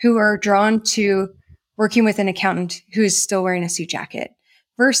who are drawn to working with an accountant who is still wearing a suit jacket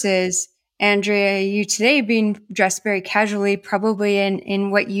versus Andrea, you today being dressed very casually, probably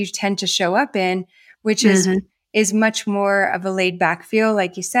in what you tend to show up in, which is much more of a laid back feel,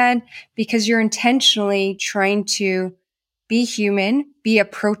 like you said, because you're intentionally trying to be human, be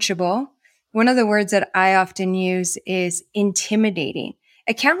approachable. One of the words that I often use is intimidating.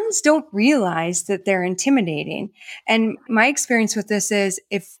 Accountants don't realize that they're intimidating. And my experience with this is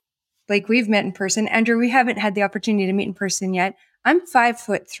we've met in person, Andrew, we haven't had the opportunity to meet in person yet. I'm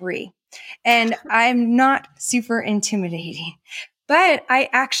 5'3". And I'm not super intimidating, but I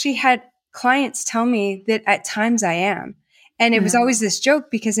actually had clients tell me that at times I am. And it was always this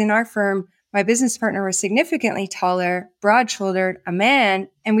joke because in our firm, my business partner was significantly taller, broad-shouldered, a man,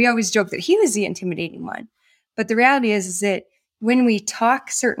 and we always joked that he was the intimidating one. But the reality is that when we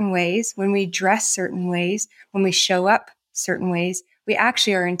talk certain ways, when we dress certain ways, when we show up certain ways, we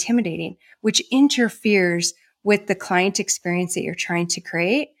actually are intimidating, which interferes with the client experience that you're trying to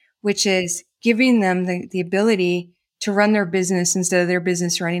create, which is giving them the ability to run their business instead of their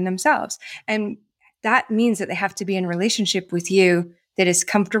business running themselves. And that means that they have to be in relationship with you that is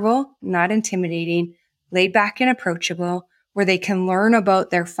comfortable, not intimidating, laid back and approachable, where they can learn about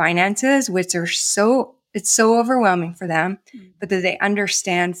their finances, which are it's so overwhelming for them, but that they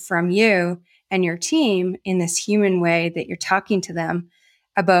understand from you and your team in this human way that you're talking to them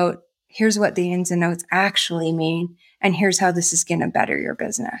about here's what the ins and outs actually mean, and here's how this is going to better your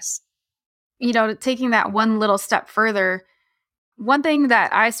business. You know, taking that one little step further, one thing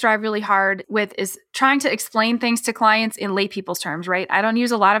that I strive really hard with is trying to explain things to clients in lay people's terms, right? I don't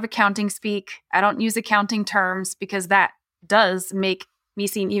use a lot of accounting speak. I don't use accounting terms because that does make me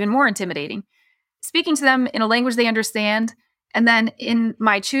seem even more intimidating. Speaking to them in a language they understand, and then in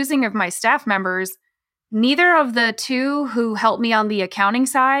my choosing of my staff members, neither of the two who help me on the accounting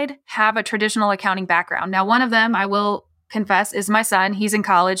side have a traditional accounting background. Now, one of them, I will confess, is my son. He's in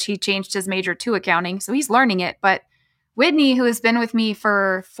college. He changed his major to accounting, so he's learning it. But Whitney, who has been with me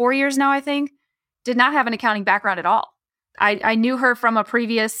for 4 years now, I think, did not have an accounting background at all. I knew her from a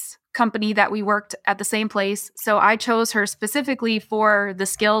previous company that we worked at the same place. So I chose her specifically for the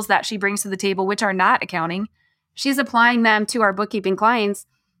skills that she brings to the table, which are not accounting. She's applying them to our bookkeeping clients.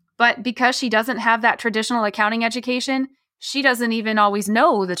 But because she doesn't have that traditional accounting education, she doesn't even always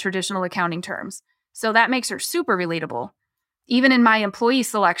know the traditional accounting terms. So that makes her super relatable. Even in my employee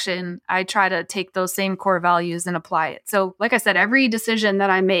selection, I try to take those same core values and apply it. So like I said, every decision that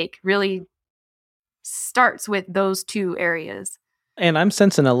I make really starts with those two areas. And I'm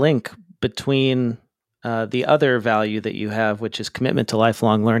sensing a link between the other value that you have, which is commitment to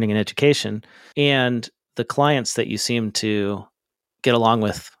lifelong learning and education, and the clients that you seem to get along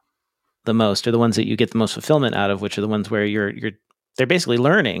with the most, or the ones that you get the most fulfillment out of, which are the ones where they're basically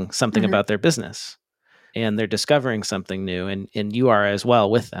learning something about their business and they're discovering something new, and you are as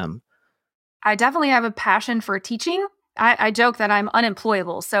well with them. I definitely have a passion for teaching. I joke that I'm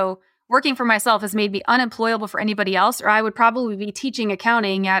unemployable. So working for myself has made me unemployable for anybody else, or I would probably be teaching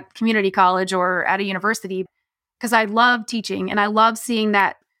accounting at community college or at a university, because I love teaching and I love seeing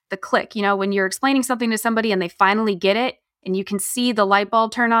that the click, you know, when you're explaining something to somebody and they finally get it and you can see the light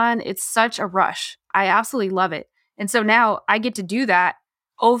bulb turn on, it's such a rush. I absolutely love it. And so now I get to do that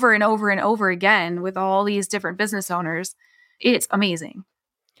over and over and over again with all these different business owners. It's amazing.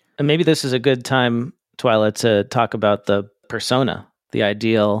 And maybe this is a good time, Twyla, to talk about the persona, the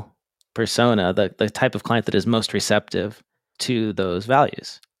ideal persona, the type of client that is most receptive to those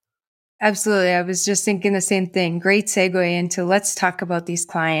values. Absolutely. I was just thinking the same thing. Great segue into let's talk about these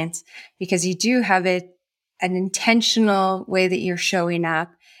clients, because you do have an intentional way that you're showing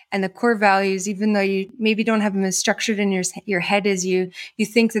up, and the core values, even though you maybe don't have them as structured in your head as you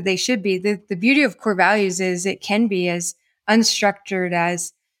think that they should be. The beauty of core values is it can be as unstructured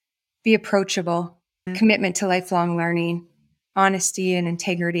as be approachable, commitment to lifelong learning, honesty and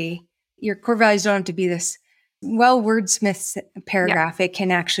integrity. Your core values don't have to be this wordsmithed paragraph. Yeah. It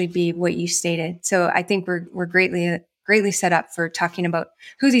can actually be what you stated. So I think we're greatly set up for talking about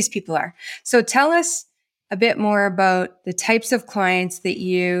who these people are. So tell us a bit more about the types of clients that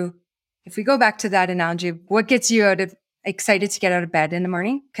if we go back to that analogy, what gets you excited to get out of bed in the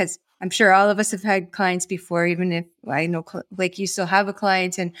morning? Because I'm sure all of us have had clients before, even if I know, like, you still have a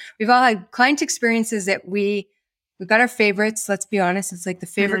client, and we've all had client experiences that we've got our favorites. Let's be honest. It's like the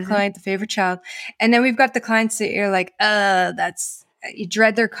favorite client, the favorite child. And then we've got the clients that you're like, you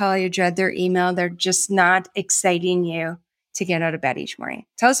dread their call, you dread their email. They're just not exciting you to get out of bed each morning.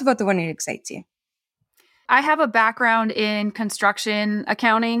 Tell us about the one that excites you. I have a background in construction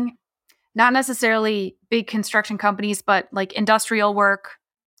accounting, not necessarily big construction companies, but like industrial work,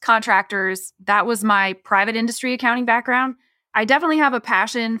 contractors. That was my private industry accounting background. I definitely have a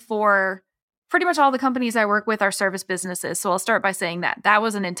passion for pretty much all the companies I work with are service businesses. So I'll start by saying that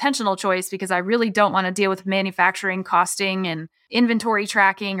was an intentional choice because I really don't want to deal with manufacturing, costing, and inventory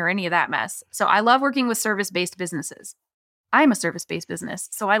tracking or any of that mess. So I love working with service-based businesses. I'm a service-based business,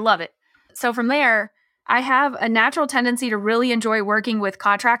 so I love it. So from there, I have a natural tendency to really enjoy working with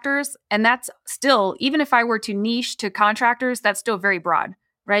contractors. And that's still, even if I were to niche to contractors, that's still very broad,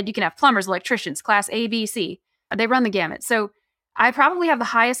 right? You can have plumbers, electricians, class A, B, C. They run the gamut. So I probably have the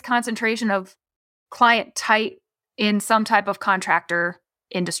highest concentration of client type in some type of contractor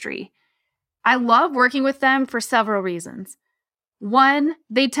industry. I love working with them for several reasons. One,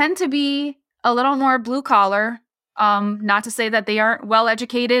 they tend to be a little more blue collar. Not to say that they aren't well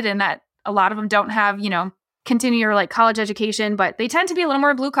educated and that a lot of them don't have, continue or like college education, but they tend to be a little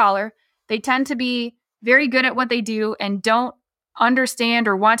more blue collar. They tend to be very good at what they do and don't understand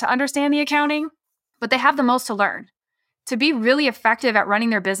or want to understand the accounting, but they have the most to learn. To be really effective at running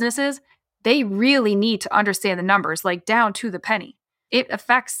their businesses, they really need to understand the numbers, like down to the penny. It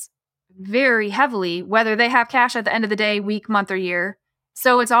affects very heavily whether they have cash at the end of the day, week, month, or year.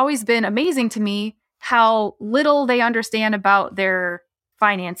 So it's always been amazing to me how little they understand about their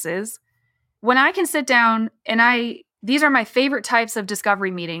finances. When I can sit down and these are my favorite types of discovery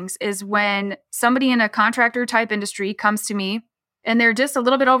meetings, is when somebody in a contractor type industry comes to me and they're just a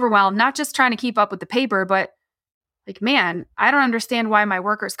little bit overwhelmed, not just trying to keep up with the paper, but like, man, I don't understand why my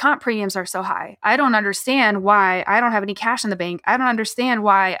workers' comp premiums are so high. I don't understand why I don't have any cash in the bank. I don't understand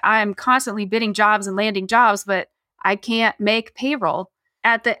why I'm constantly bidding jobs and landing jobs, but I can't make payroll.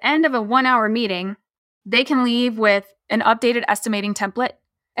 At the end of a 1-hour meeting, they can leave with an updated estimating template.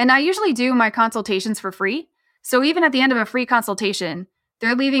 And I usually do my consultations for free. So even at the end of a free consultation,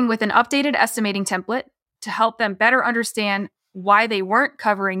 they're leaving with an updated estimating template to help them better understand why they weren't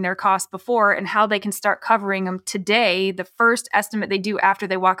covering their costs before and how they can start covering them today, the first estimate they do after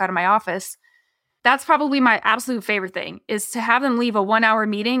they walk out of my office. That's probably my absolute favorite thing, is to have them leave a 1-hour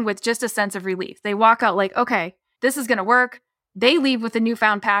meeting with just a sense of relief. They walk out like, okay, this is going to work. They leave with a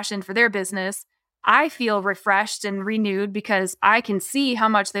newfound passion for their business. I feel refreshed and renewed because I can see how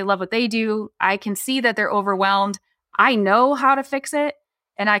much they love what they do. I can see that they're overwhelmed. I know how to fix it.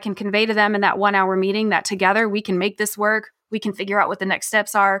 And I can convey to them in that 1-hour meeting that together we can make this work. We can figure out what the next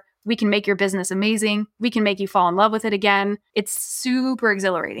steps are. We can make your business amazing. We can make you fall in love with it again. It's super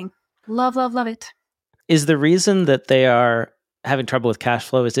exhilarating. Love, love, love it. Is the reason that they are having trouble with cash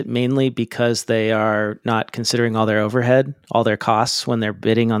flow, is it mainly because they are not considering all their overhead, all their costs when they're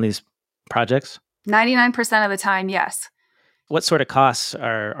bidding on these projects? 99% of the time, yes. What sort of costs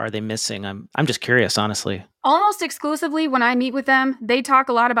are they missing? I'm just curious, honestly. Almost exclusively when I meet with them, they talk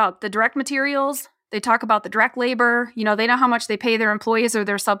a lot about the direct materials. They talk about the direct labor. They know how much they pay their employees or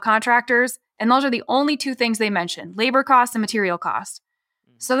their subcontractors. And those are the only two things they mention, labor cost and material cost.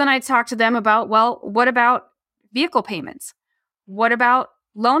 So then I talk to them about, well, what about vehicle payments? What about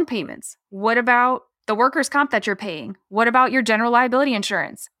loan payments? What about the workers' comp that you're paying? What about your general liability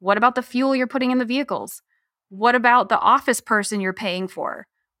insurance? What about the fuel you're putting in the vehicles? What about the office person you're paying for?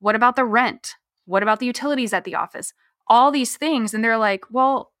 What about the rent? What about the utilities at the office? All these things. And they're like,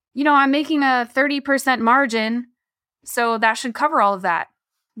 well, I'm making a 30% margin, so that should cover all of that.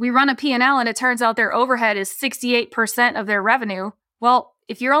 We run a P&L and it turns out their overhead is 68% of their revenue. Well,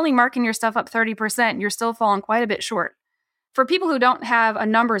 if you're only marking your stuff up 30%, you're still falling quite a bit short. For people who don't have a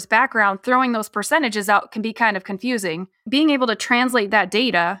numbers background, throwing those percentages out can be kind of confusing. Being able to translate that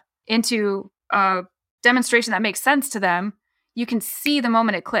data into a demonstration that makes sense to them, you can see the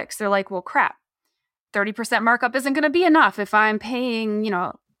moment it clicks. They're like, well, crap, 30% markup isn't going to be enough if I'm paying,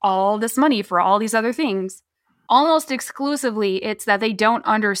 all this money for all these other things. Almost exclusively, it's that they don't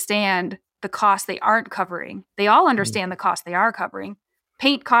understand the cost they aren't covering. They all understand the cost they are covering.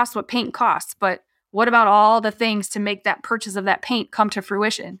 Paint costs what paint costs, but what about all the things to make that purchase of that paint come to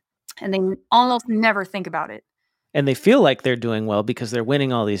fruition? And they almost never think about it. And they feel like they're doing well because they're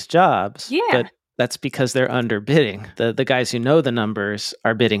winning all these jobs. Yeah. But that's because they're underbidding. The guys who know the numbers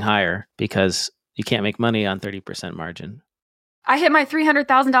are bidding higher because you can't make money on 30% margin. I hit my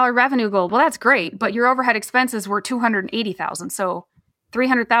 $300,000 revenue goal. Well, that's great, but your overhead expenses were $280,000. So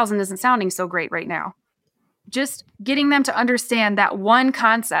 $300,000 isn't sounding so great right now. Just getting them to understand that one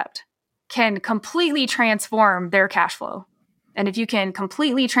concept can completely transform their cash flow. And if you can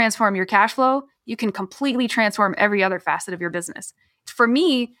completely transform your cash flow, you can completely transform every other facet of your business. For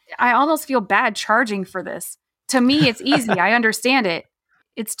me, I almost feel bad charging for this. To me, it's easy. I understand it.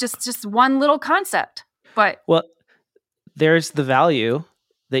 It's just one little concept. But well, there's the value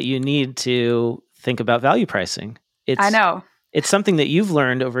that you need to think about value pricing. I know. It's something that you've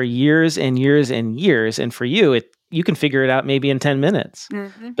learned over years and years and years. And for you, you can figure it out maybe in 10 minutes.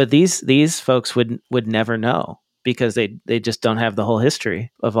 Mm-hmm. But these folks would never know because they just don't have the whole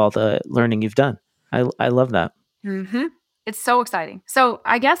history of all the learning you've done. I love that. Mm-hmm. It's so exciting. So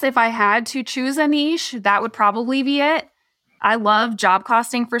I guess if I had to choose a niche, that would probably be it. I love job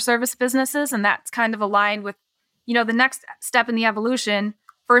costing for service businesses, and that's kind of aligned with, the next step in the evolution.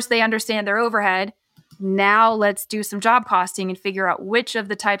 First, they understand their overhead. Now let's do some job costing and figure out which of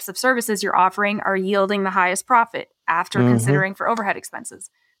the types of services you're offering are yielding the highest profit. after considering for overhead expenses.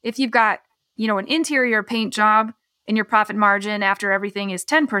 If you've got, an interior paint job and your profit margin after everything is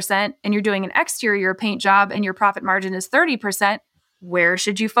 10%, and you're doing an exterior paint job and your profit margin is 30%, where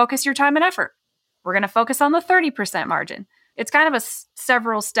should you focus your time and effort? We're going to focus on the 30% margin. It's kind of a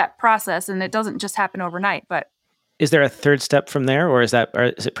several step process, and it doesn't just happen overnight, but is there a third step from there, or is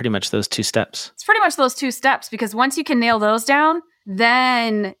it pretty much those two steps? It's pretty much those two steps, because once you can nail those down,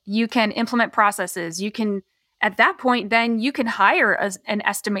 then you can implement processes. At that point, then you can hire an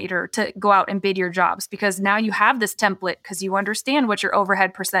estimator to go out and bid your jobs, because now you have this template because you understand what your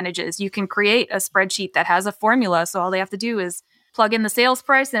overhead percentage is. You can create a spreadsheet that has a formula. So all they have to do is plug in the sales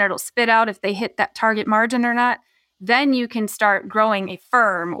price and it'll spit out if they hit that target margin or not. Then you can start growing a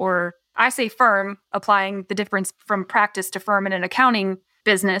firm, or I say firm, applying the difference from practice to firm in an accounting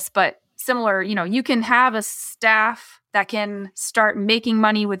business, but similar, you can have a staff that can start making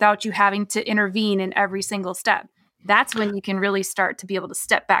money without you having to intervene in every single step. That's when you can really start to be able to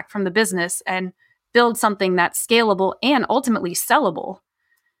step back from the business and build something that's scalable and ultimately sellable.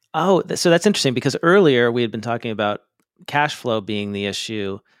 Oh, so that's interesting, because earlier we had been talking about cash flow being the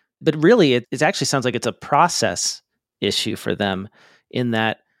issue, but really it actually sounds like it's a process issue for them, in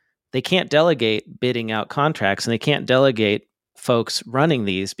that they can't delegate bidding out contracts and they can't delegate folks running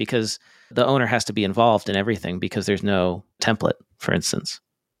these, because the owner has to be involved in everything because there's no template, for instance.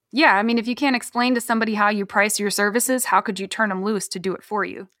 Yeah. I mean, if you can't explain to somebody how you price your services, how could you turn them loose to do it for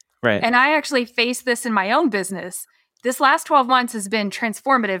you? Right. And I actually face this in my own business. This last 12 months has been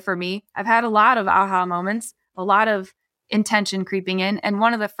transformative for me. I've had a lot of aha moments, a lot of intention creeping in. And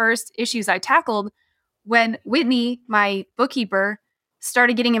one of the first issues I tackled when Whitney, my bookkeeper,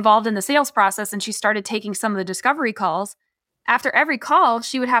 started getting involved in the sales process and she started taking some of the discovery calls. After every call,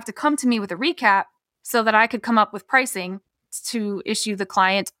 she would have to come to me with a recap so that I could come up with pricing to issue the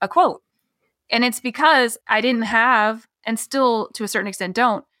client a quote. And it's because I didn't have, and still to a certain extent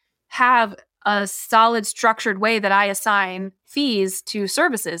don't, have a solid structured way that I assign fees to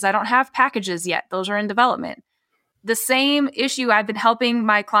services. I don't have packages yet. Those are in development. The same issue I've been helping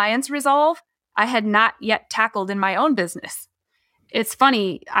my clients resolve, I had not yet tackled in my own business. It's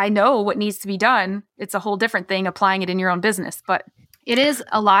funny. I know what needs to be done. It's a whole different thing applying it in your own business, but it is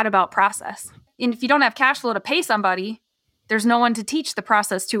a lot about process. And if you don't have cash flow to pay somebody, there's no one to teach the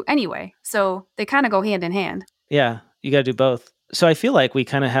process to anyway. So they kind of go hand in hand. Yeah, you got to do both. So I feel like we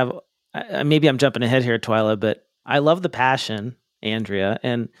kind of have, maybe I'm jumping ahead here, Twyla, but I love the passion, Andrea.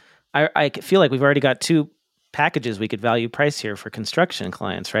 And I feel like we've already got two packages we could value price here for construction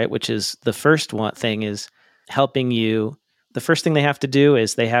clients, right? Which is the first one thing is helping you. The first thing they have to do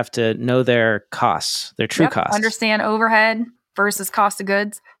is they have to know their costs, their true costs. Understand overhead versus cost of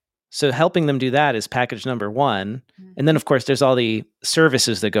goods. So helping them do that is package number one. And then, of course, there's all the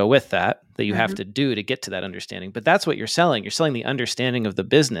services that go with that you have to do to get to that understanding. But that's what you're selling. You're selling the understanding of the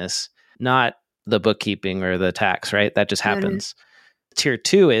business, not the bookkeeping or the tax, right? That just happens. Tier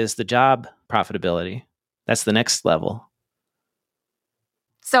 2 is the job profitability. That's the next level.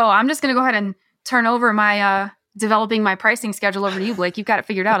 So I'm just going to go ahead and turn over my developing my pricing schedule over to you, Blake. You've got it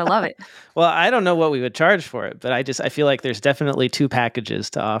figured out. I love it. Well, I don't know what we would charge for it, but I feel like there's definitely two packages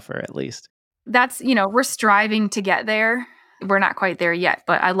to offer at least. That's, we're striving to get there. We're not quite there yet,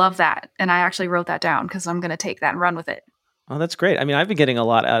 but I love that. And I actually wrote that down because I'm going to take that and run with it. Oh, that's great. I mean, I've been getting a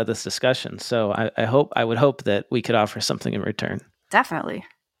lot out of this discussion. So I would hope that we could offer something in return. Definitely.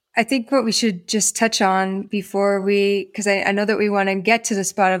 I think what we should just touch on before because I know that we want to get to the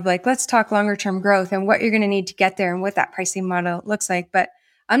spot of let's talk longer term growth and what you're going to need to get there and what that pricing model looks like. But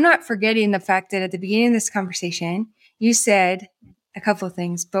I'm not forgetting the fact that at the beginning of this conversation, you said a couple of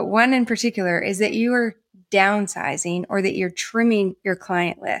things, but one in particular is that you are downsizing or that you're trimming your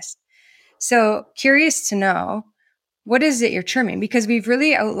client list. So curious to know, what is it you're trimming? Because we've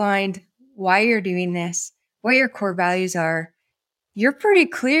really outlined why you're doing this, what your core values are. You're pretty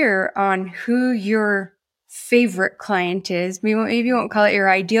clear on who your favorite client is. Maybe you won't call it your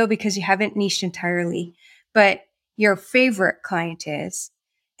ideal because you haven't niched entirely, but your favorite client is,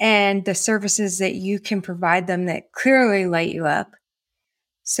 and the services that you can provide them that clearly light you up.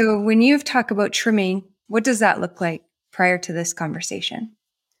 So when you've talked about trimming, what does that look like prior to this conversation?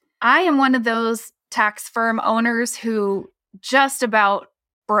 I am one of those tax firm owners who just about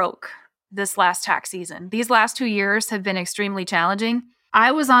broke this last tax season. These last 2 years have been extremely challenging.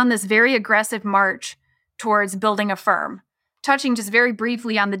 I was on this very aggressive march towards building a firm, touching just very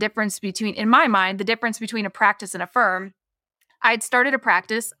briefly on the difference between, in my mind, the difference between a practice and a firm. I'd started a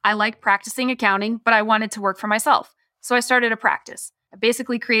practice. I liked practicing accounting, but I wanted to work for myself. So I started a practice. I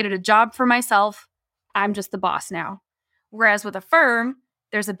basically created a job for myself. I'm just the boss now. Whereas with a firm,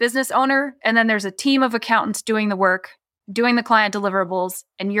 There's a business owner, and then there's a team of accountants doing the work, doing the client deliverables,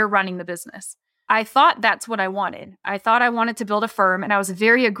 and you're running the business. I thought that's what I wanted. I thought I wanted to build a firm, and I was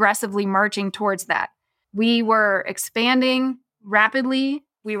very aggressively marching towards that. We were expanding rapidly.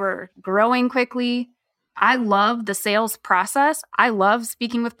 We were growing quickly. I love the sales process. I love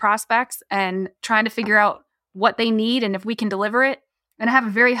speaking with prospects and trying to figure out what they need and if we can deliver it. And I have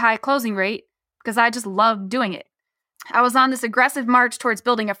a very high closing rate because I just love doing it. I was on this aggressive march towards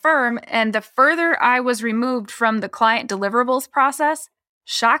building a firm, and the further I was removed from the client deliverables process,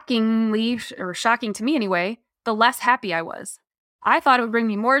 shockingly, or shocking to me anyway, the less happy I was. I thought it would bring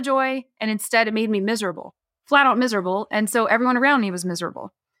me more joy, and instead it made me miserable, flat out miserable, and so everyone around me was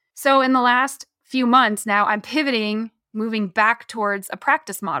miserable. So in the last few months now, I'm pivoting, moving back towards a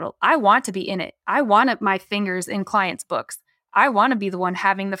practice model. I want to be in it. I want my fingers in clients' books. I want to be the one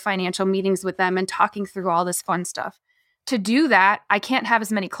having the financial meetings with them and talking through all this fun stuff. To do that, I can't have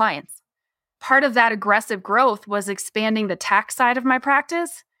as many clients. Part of that aggressive growth was expanding the tax side of my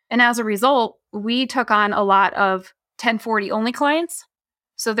practice. And as a result, we took on a lot of 1040 only clients.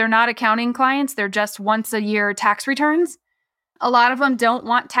 So they're not accounting clients. They're just once a year tax returns. A lot of them don't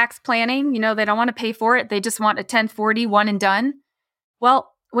want tax planning. They don't want to pay for it. They just want a 1040 one and done.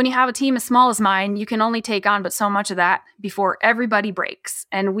 Well, when you have a team as small as mine, you can only take on but so much of that before everybody breaks.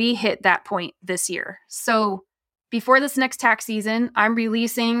 And we hit that point this year. So before this next tax season, I'm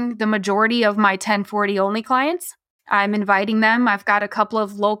releasing the majority of my 1040 only clients. I'm inviting them. I've got a couple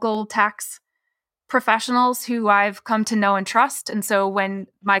of local tax professionals who I've come to know and trust. And so when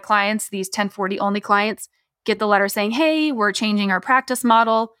my clients, these 1040 only clients, get the letter saying, hey, we're changing our practice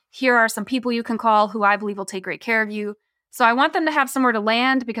model. Here are some people you can call who I believe will take great care of you. So I want them to have somewhere to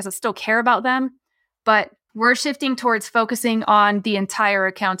land because I still care about them. But we're shifting towards focusing on the entire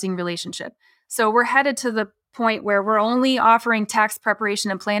accounting relationship. So we're headed to the point where we're only offering tax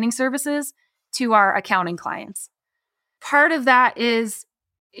preparation and planning services to our accounting clients. Part of that is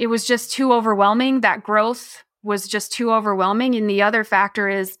it was just too overwhelming. That growth was just too overwhelming. And the other factor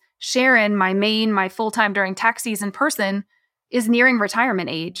is Sharon, my full-time during tax season person, is nearing retirement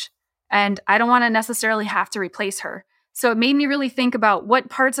age. And I don't want to necessarily have to replace her. So it made me really think about what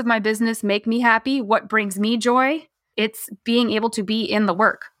parts of my business make me happy, what brings me joy. It's being able to be in the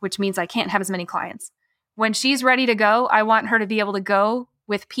work, which means I can't have as many clients. When she's ready to go, I want her to be able to go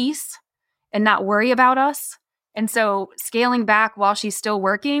with peace and not worry about us. And so scaling back while she's still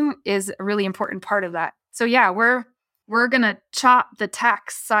working is a really important part of that. So yeah, we're going to chop the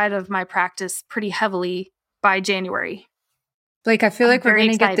tax side of my practice pretty heavily by January. Blake, I feel like we're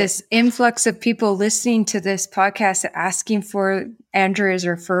going to get this influx of people listening to this podcast asking for Andrea's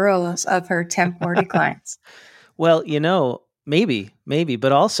referrals of her 1040 clients. Well, maybe,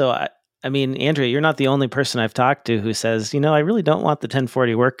 but also, I mean, Andrea, you're not the only person I've talked to who says, I really don't want the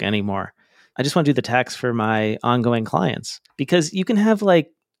 1040 work anymore. I just want to do the tax for my ongoing clients, because you can have like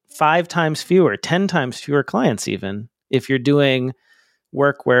 5 times fewer, 10 times fewer clients even if you're doing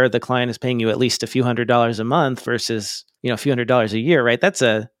work where the client is paying you at least a few $100s a month versus, a few $100s a year, right? That's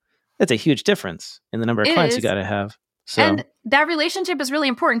a huge difference in the number of clients you got to have. So, and that relationship is really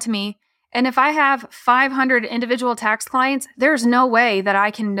important to me. And if I have 500 individual tax clients, there's no way that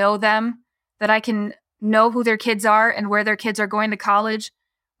I can know them, that I can know who their kids are and where their kids are going to college.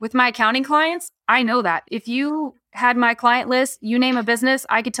 With my accounting clients, I know that. If you had my client list, you name a business,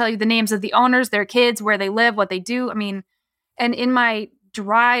 I could tell you the names of the owners, their kids, where they live, what they do. I mean, and in my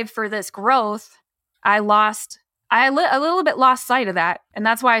drive for this growth, I a little bit lost sight of that. And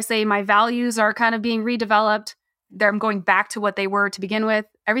that's why I say my values are kind of being redeveloped. I'm going back to what they were to begin with.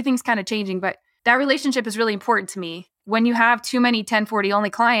 Everything's kind of changing, but that relationship is really important to me. When you have too many 1040 only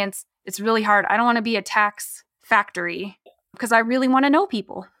clients, it's really hard. I don't want to be a tax factory because I really want to know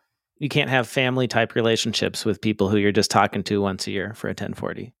people. You can't have family type relationships with people who you're just talking to once a year for a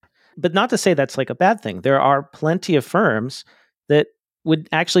 1040. But not to say that's like a bad thing. There are plenty of firms that would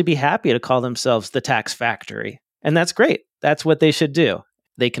actually be happy to call themselves the tax factory. And that's great. That's what they should do.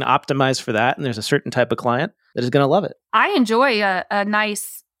 They can optimize for that. And there's a certain type of client that is going to love it. I enjoy a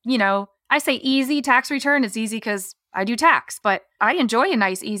nice, I say easy tax return. It's easy because I do tax, but I enjoy a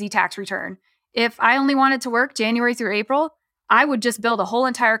nice, easy tax return. If I only wanted to work January through April, I would just build a whole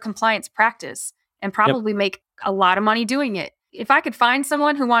entire compliance practice and probably make a lot of money doing it. If I could find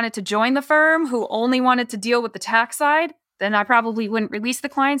someone who wanted to join the firm, who only wanted to deal with the tax side, then I probably wouldn't release the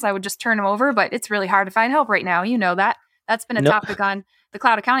clients. I would just turn them over, but it's really hard to find help right now. You know that. That's been a topic on the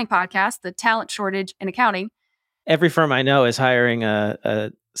Cloud Accounting Podcast, the talent shortage in accounting. Every firm I know is hiring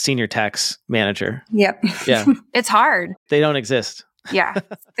a senior tax manager. Yep. Yeah. It's hard. They don't exist. Yeah.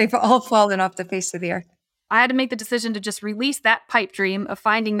 They've all fallen off the face of the earth. I had to make the decision to just release that pipe dream of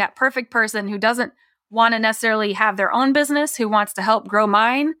finding that perfect person who doesn't want to necessarily have their own business, who wants to help grow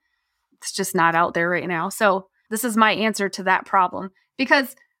mine. It's just not out there right now. So this is my answer to that problem,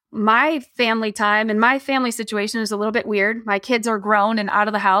 because my family time and my family situation is a little bit weird. My kids are grown and out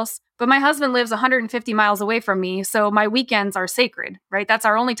of the house, but my husband lives 150 miles away from me. So my weekends are sacred, right? That's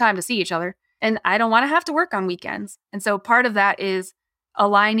our only time to see each other. And I don't want to have to work on weekends. And so part of that is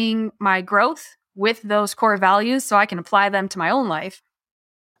aligning my growth with those core values so I can apply them to my own life.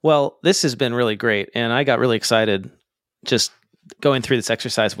 Well, this has been really great. And I got really excited just going through this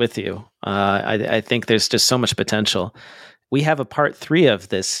exercise with you. I think there's just so much potential. We have a part 3 of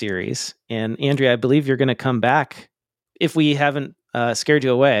this series. And Andrea, I believe you're going to come back. If we haven't scared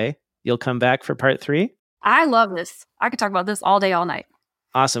you away, you'll come back for part 3? I love this. I could talk about this all day, all night.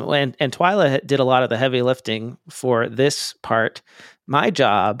 Awesome. And Twyla did a lot of the heavy lifting for this part. My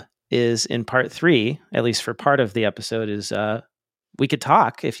job is in part 3, at least for part of the episode, is we could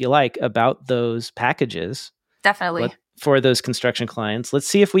talk, if you like, about those packages. Definitely. For those construction clients. Let's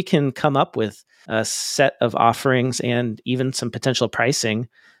see if we can come up with a set of offerings and even some potential pricing.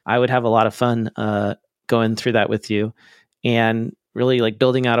 I would have a lot of fun going through that with you and really like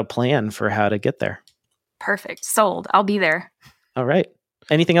building out a plan for how to get there. Perfect. Sold. I'll be there. All right.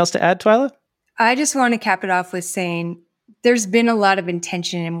 Anything else to add, Twyla? I just want to cap it off with saying there's been a lot of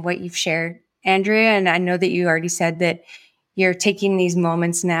intention in what you've shared, Andrea. And I know that you already said that you're taking these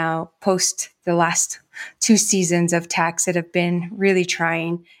moments now post the last 2 seasons of tax that have been really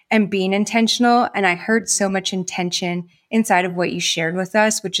trying and being intentional. And I heard so much intention inside of what you shared with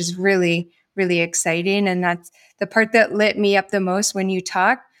us, which is really, really exciting. And that's the part that lit me up the most when you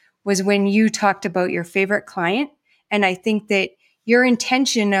talked, was when you talked about your favorite client. And I think that your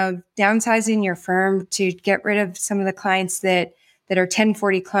intention of downsizing your firm to get rid of some of the clients that are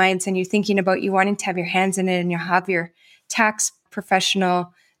 1040 clients, and you thinking about you wanting to have your hands in it and you have your tax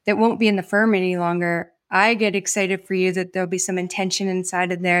professional that won't be in the firm any longer, I get excited for you that there'll be some intention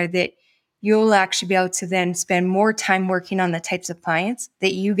inside of there that you'll actually be able to then spend more time working on the types of clients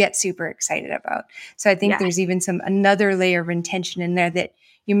that you get super excited about. So I think there's even another layer of intention in there that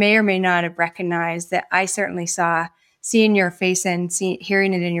you may or may not have recognized, that I certainly saw, seeing your face and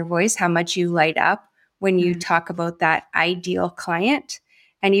hearing it in your voice, how much you light up when you talk about that ideal client.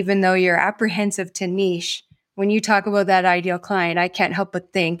 And even though you're apprehensive to niche, when you talk about that ideal client, I can't help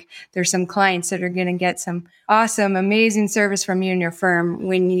but think there's some clients that are going to get some awesome, amazing service from you and your firm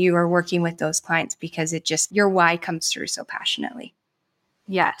when you are working with those clients, because it just, your why comes through so passionately.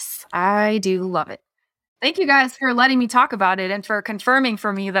 Yes, I do love it. Thank you guys for letting me talk about it and for confirming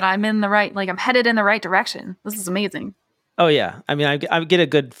for me that I'm I'm headed in the right direction. This is amazing. Oh yeah. I mean, I get a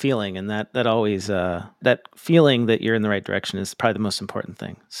good feeling, and that always, that feeling that you're in the right direction is probably the most important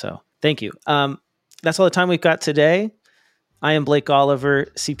thing. So thank you. That's all the time we've got today. I am Blake Oliver,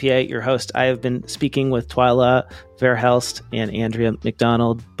 CPA, your host. I have been speaking with Twyla Verhelst and Andrea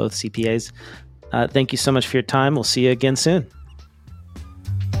McDonald, both CPAs. Thank you so much for your time. We'll see you again soon.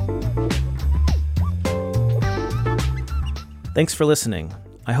 Thanks for listening.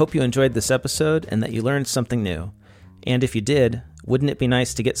 I hope you enjoyed this episode and that you learned something new. And if you did, wouldn't it be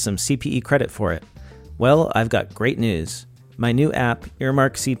nice to get some CPE credit for it? Well, I've got great news. My new app,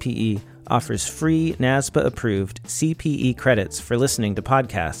 Earmark CPE, offers free NASBA-approved CPE credits for listening to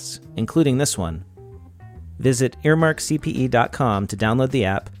podcasts, including this one. Visit earmarkcpe.com to download the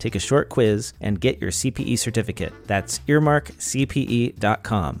app, take a short quiz, and get your CPE certificate. That's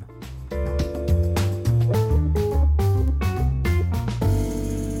earmarkcpe.com.